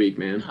Ford this week,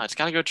 man. It's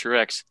gotta go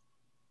Truex.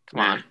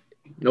 Come on.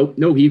 Nope.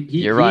 No,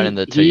 You're riding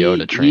the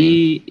Toyota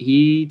train.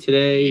 He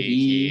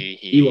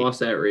lost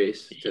that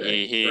race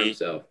today for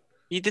himself.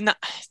 He did not.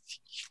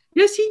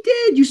 Yes, he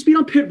did. You speed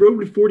on pit road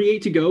with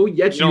 48 to go.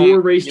 That's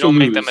your race to lose. You don't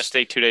make that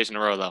mistake 2 days in a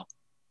row, though.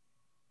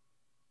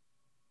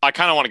 I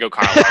kind of want to go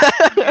Kyle.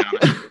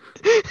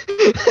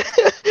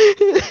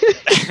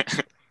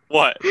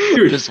 What?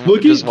 Dude,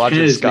 look at watching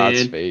Kez, Scott's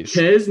man. face.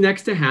 Kez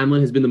next to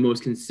Hamlin has been the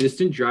most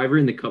consistent driver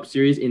in the Cup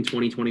Series in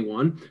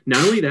 2021.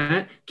 Not only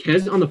that,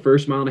 Kez on the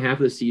first mile and a half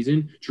of the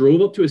season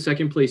drove up to a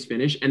second place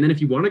finish. And then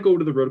if you want to go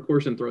to the road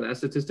course and throw that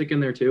statistic in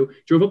there too,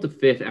 drove up to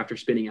 5th after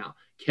spinning out.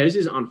 Kez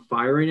is on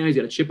fire right now. He's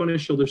got a chip on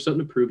his shoulder,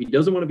 something to prove. He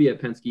doesn't want to be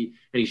at Penske,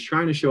 and he's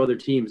trying to show other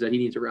teams that he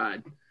needs to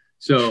ride.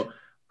 So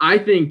I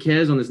think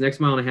Kez on this next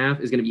mile and a half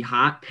is going to be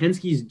hot.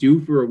 Penske's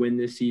due for a win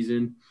this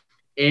season.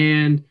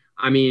 And,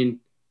 I mean,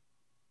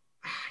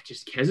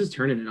 just Kez is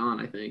turning it on,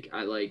 I think.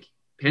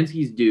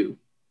 Penske's due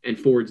and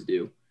Ford's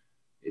due.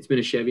 It's been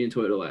a Chevy and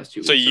Toyota the last 2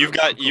 weeks. So you've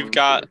got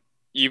Kez.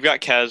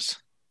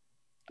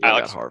 Yeah,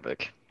 Alex. I got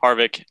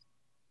Harvick.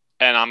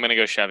 And I'm going to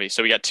go Chevy.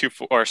 So we got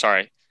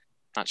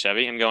not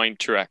Chevy. I'm going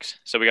Truex.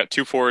 So we got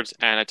 2 Fords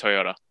and a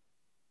Toyota.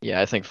 Yeah,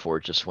 I think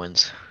Ford just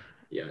wins.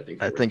 Yeah,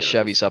 I think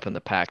Chevy's up in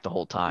the pack the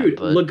whole time. Dude,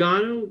 but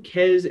Logano,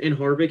 Kez, and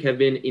Harvick have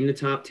been in the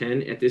top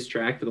 10 at this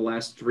track for the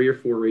last 3 or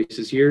 4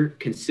 races here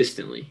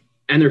consistently.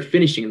 And they're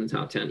finishing in the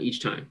top 10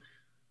 each time.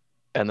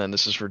 And then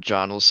this is where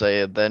John will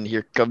say, and then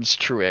here comes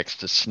Truex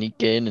to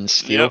sneak in and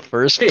steal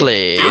first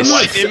place.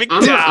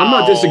 I'm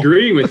not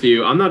disagreeing with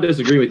you.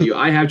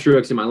 I have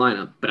Truex in my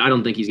lineup, but I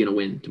don't think he's going to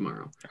win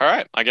tomorrow. All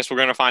right. I guess we're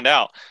going to find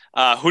out.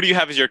 Who do you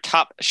have as your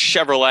top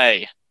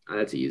Chevrolet?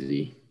 That's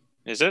easy.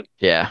 Is it?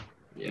 Yeah.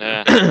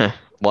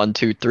 1,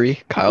 2, 3.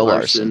 Kyle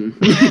Larson.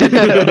 All right.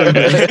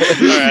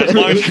 As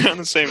long as you're on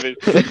the same page.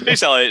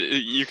 Chase Elliott,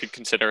 you could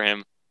consider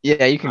him.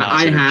 Yeah, you can.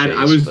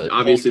 I was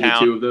obviously the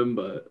 2 of them,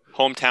 but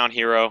hometown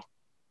hero.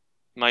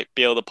 Might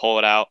be able to pull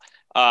it out.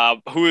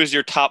 Who is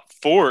your top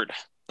Ford?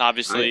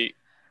 Obviously.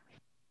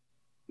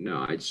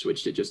 I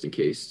switched it just in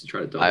case to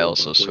try to double. I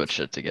also switched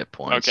it to get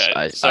points. Okay,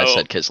 I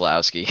said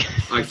Keselowski.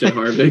 I said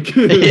Harvick.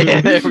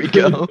 Yeah, there we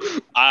go.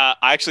 I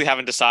actually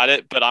haven't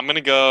decided, but I'm gonna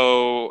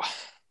go.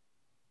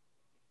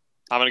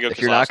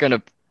 If you're not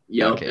gonna.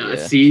 Yeah.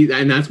 See,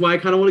 and that's why I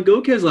kind of want to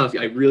go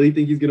Keselowski. I really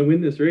think he's gonna win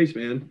this race,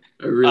 man.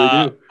 I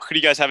really do. Who do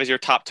you guys have as your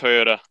top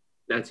Toyota?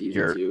 That's easy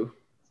too.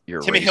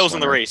 Timmy Hill's in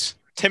the race.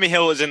 Timmy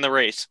Hill is in the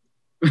race.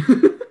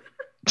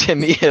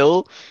 Timmy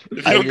Hill? If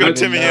you don't go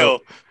Timmy Hill.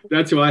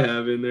 That's who I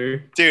have in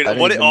there. Dude, I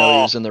didn't even know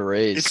he was in the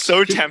race. It's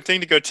so tempting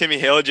to go Timmy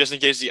Hill just in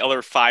case the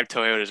other 5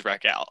 Toyotas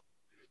wreck out.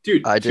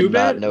 Dude, I did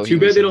not know too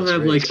bad they don't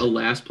have like a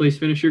last place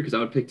finisher because I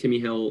would pick Timmy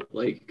Hill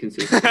like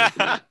consistently.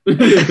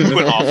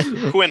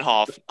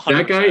 Quinhoff.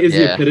 That guy is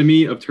the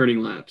epitome of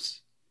turning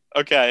laps.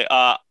 Okay,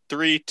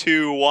 3,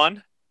 2,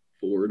 1.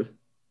 Ford.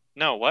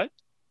 No, what?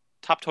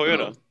 Top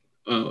Toyota.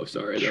 Oh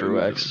sorry.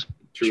 Truex.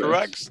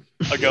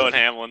 I'll go in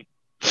Hamlin.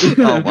 Oh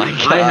my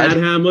god. I had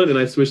Hamlin and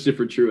I switched it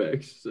for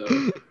Truex.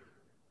 So.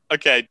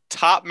 Okay,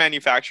 top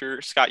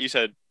manufacturer. Scott, you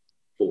said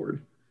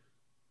Ford.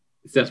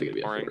 It's definitely gonna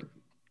be a Ford.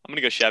 I'm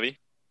gonna go Chevy.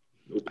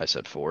 Nope. I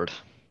said Ford.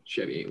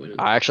 Chevy ain't winning.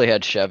 I actually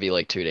had Chevy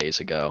like 2 days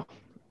ago,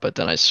 but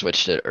then I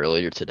switched it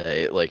earlier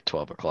today at like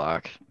 12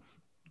 o'clock.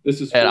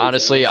 And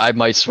honestly, I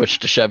might switch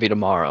to Chevy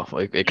tomorrow.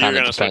 Like it kind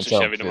of depends. Switch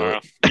to Chevy tomorrow.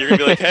 You're gonna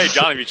be like, "Hey,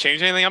 John, have you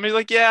changed anything?" I'm gonna be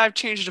like, "Yeah, I've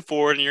changed it to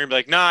Ford," and you're gonna be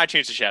like, "No, I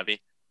changed to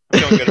Chevy. I'm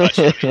feeling good about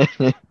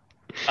Chevy."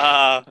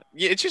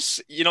 Yeah,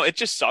 it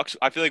just sucks.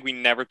 I feel like we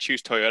never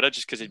choose Toyota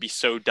just because it'd be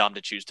so dumb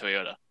to choose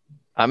Toyota.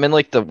 I'm in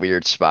like the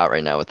weird spot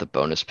right now with the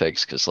bonus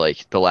picks because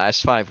like the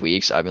last 5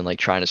 weeks I've been like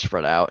trying to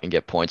spread out and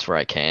get points where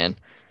I can.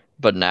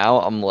 But now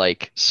I'm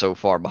like so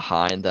far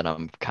behind that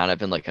I'm kind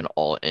of in like an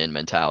all-in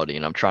mentality,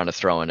 and I'm trying to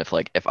throw in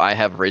if I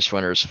have race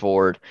winners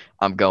Ford,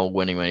 I'm going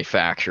winning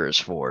manufacturers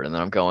Ford, and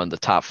then I'm going the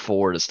top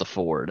Ford is the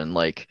Ford, and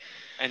like.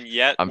 And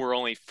yet we're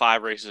only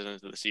 5 races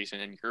into the season,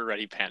 and you're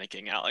already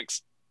panicking,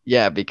 Alex.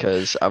 Yeah,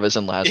 because I was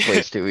in last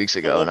place 2 weeks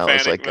ago, and I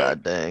was like,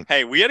 God dang.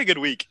 Hey, we had a good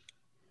week.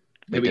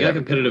 Yeah, we got a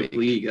competitive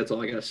league. That's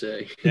all I gotta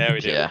say. Yeah, we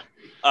did.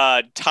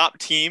 Yeah. Top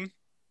team.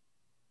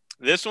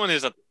 This one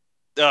is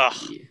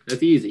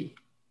That's easy.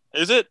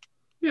 Is it?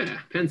 Yeah,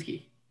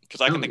 Penske. Because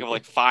I can think of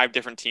like 5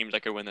 different teams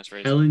that could win this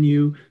race. Telling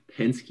you,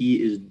 Penske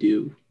is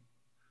due.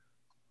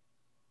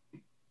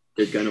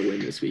 They're gonna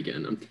win this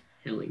weekend. I'm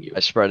telling you. I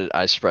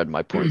spread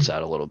my points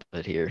out a little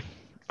bit here.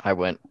 I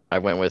went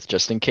with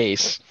just in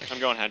case. I'm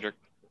going Hendrick.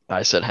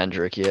 I said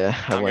Hendrick. Yeah,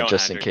 I went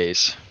just in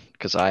case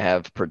because I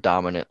have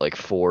predominant like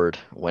Ford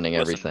winning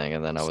everything,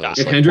 and then I was.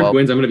 If Hendrick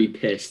wins, I'm gonna be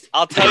pissed.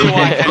 I'll tell you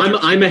why.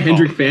 I'm a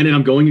Hendrick fan, and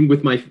I'm going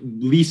with my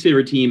least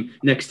favorite team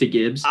next to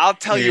Gibbs. I'll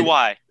tell you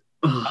why.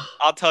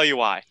 I'll tell you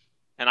why,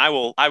 and I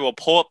will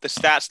pull up the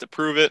stats to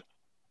prove it.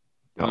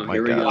 Oh my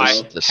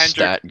gosh, the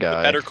stat guy.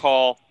 A better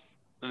call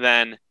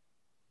than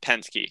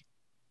Penske.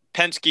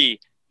 Penske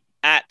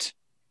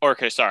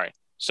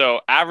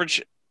So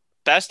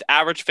best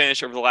average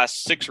finish over the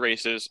last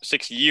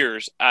 6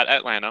 years at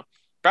Atlanta.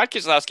 Brad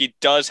Keselowski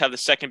does have the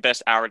second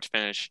best average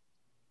finish,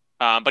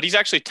 but he's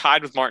actually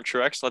tied with Martin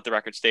Truex. Let the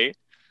record state.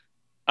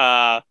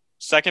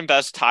 Second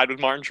best, tied with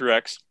Martin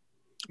Truex,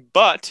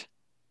 but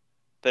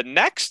the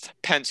next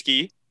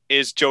Penske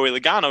is Joey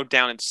Logano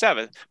down in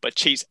 7th, but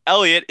Chase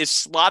Elliott is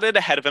slotted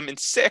ahead of him in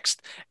 6th,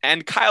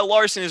 and Kyle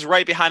Larson is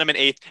right behind him in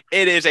 8th.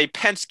 It is a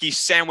Penske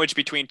sandwich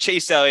between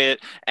Chase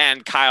Elliott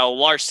and Kyle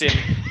Larson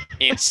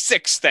in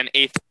 6th and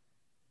 8th.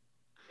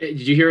 Hey,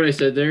 did you hear what I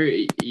said there?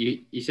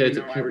 You said it's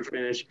no average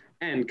finish,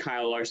 and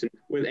Kyle Larson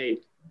with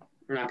 8.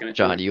 We're not gonna.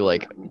 John, you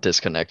like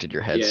disconnected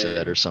your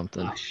headset or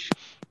something.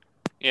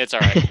 Yeah, it's all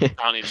right. I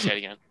don't need to say it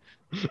again.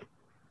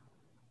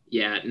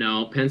 Yeah,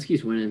 no,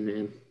 Penske's winning,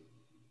 man.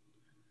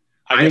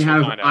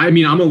 I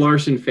mean, I'm a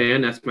Larson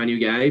fan. That's my new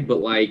guy, but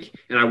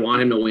and I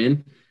want him to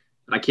win.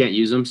 I can't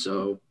use him,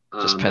 so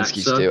Just That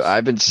Penske's sucks. due.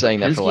 I've been saying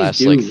that for the Penske's last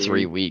due, like man.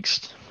 3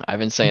 weeks. I've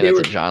been saying They that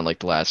were- to John like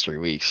the last 3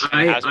 weeks. It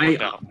hasn't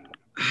worked out.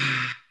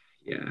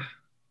 Yeah.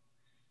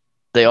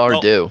 They are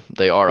Well, due.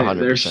 They are 100%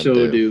 They're so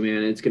due. due,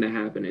 man. It's gonna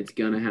happen. It's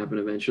gonna happen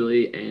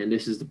eventually, and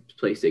this is the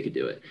place they could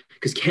do it.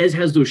 Because Kez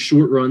has those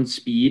short run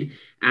speed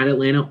at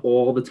Atlanta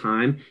all the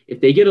time.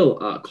 If they get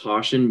a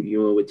caution,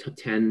 with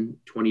 10,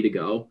 20 to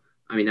go,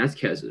 I mean that's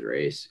Kez's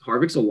race.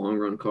 Harvick's a long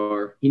run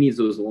car. He needs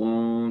those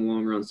long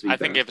runs to be I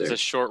think if it's faster. a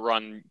short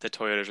run, the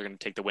Toyotas are going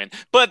to take the win.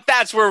 But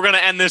that's where we're going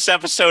to end this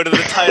episode of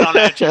the Tight on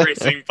Entry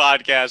Racing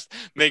podcast.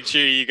 Make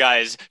sure you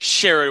guys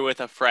share it with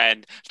a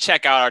friend.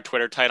 Check out our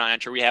Twitter, Tight on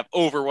Entry. We have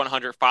over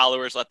 100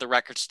 followers. Let the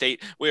record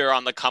state we are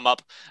on the come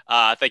up.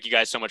 Thank you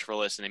guys so much for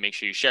listening. Make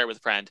sure you share it with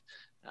a friend.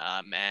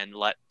 And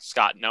let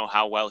Scott know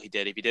how well he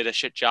did. If he did a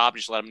shit job,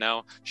 just let him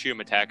know. Shoot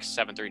him a text,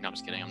 73. No, I'm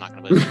just kidding. I'm not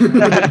going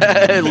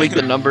to Leak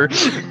the number.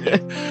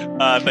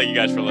 Thank you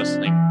guys for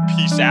listening.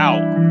 Peace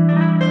out.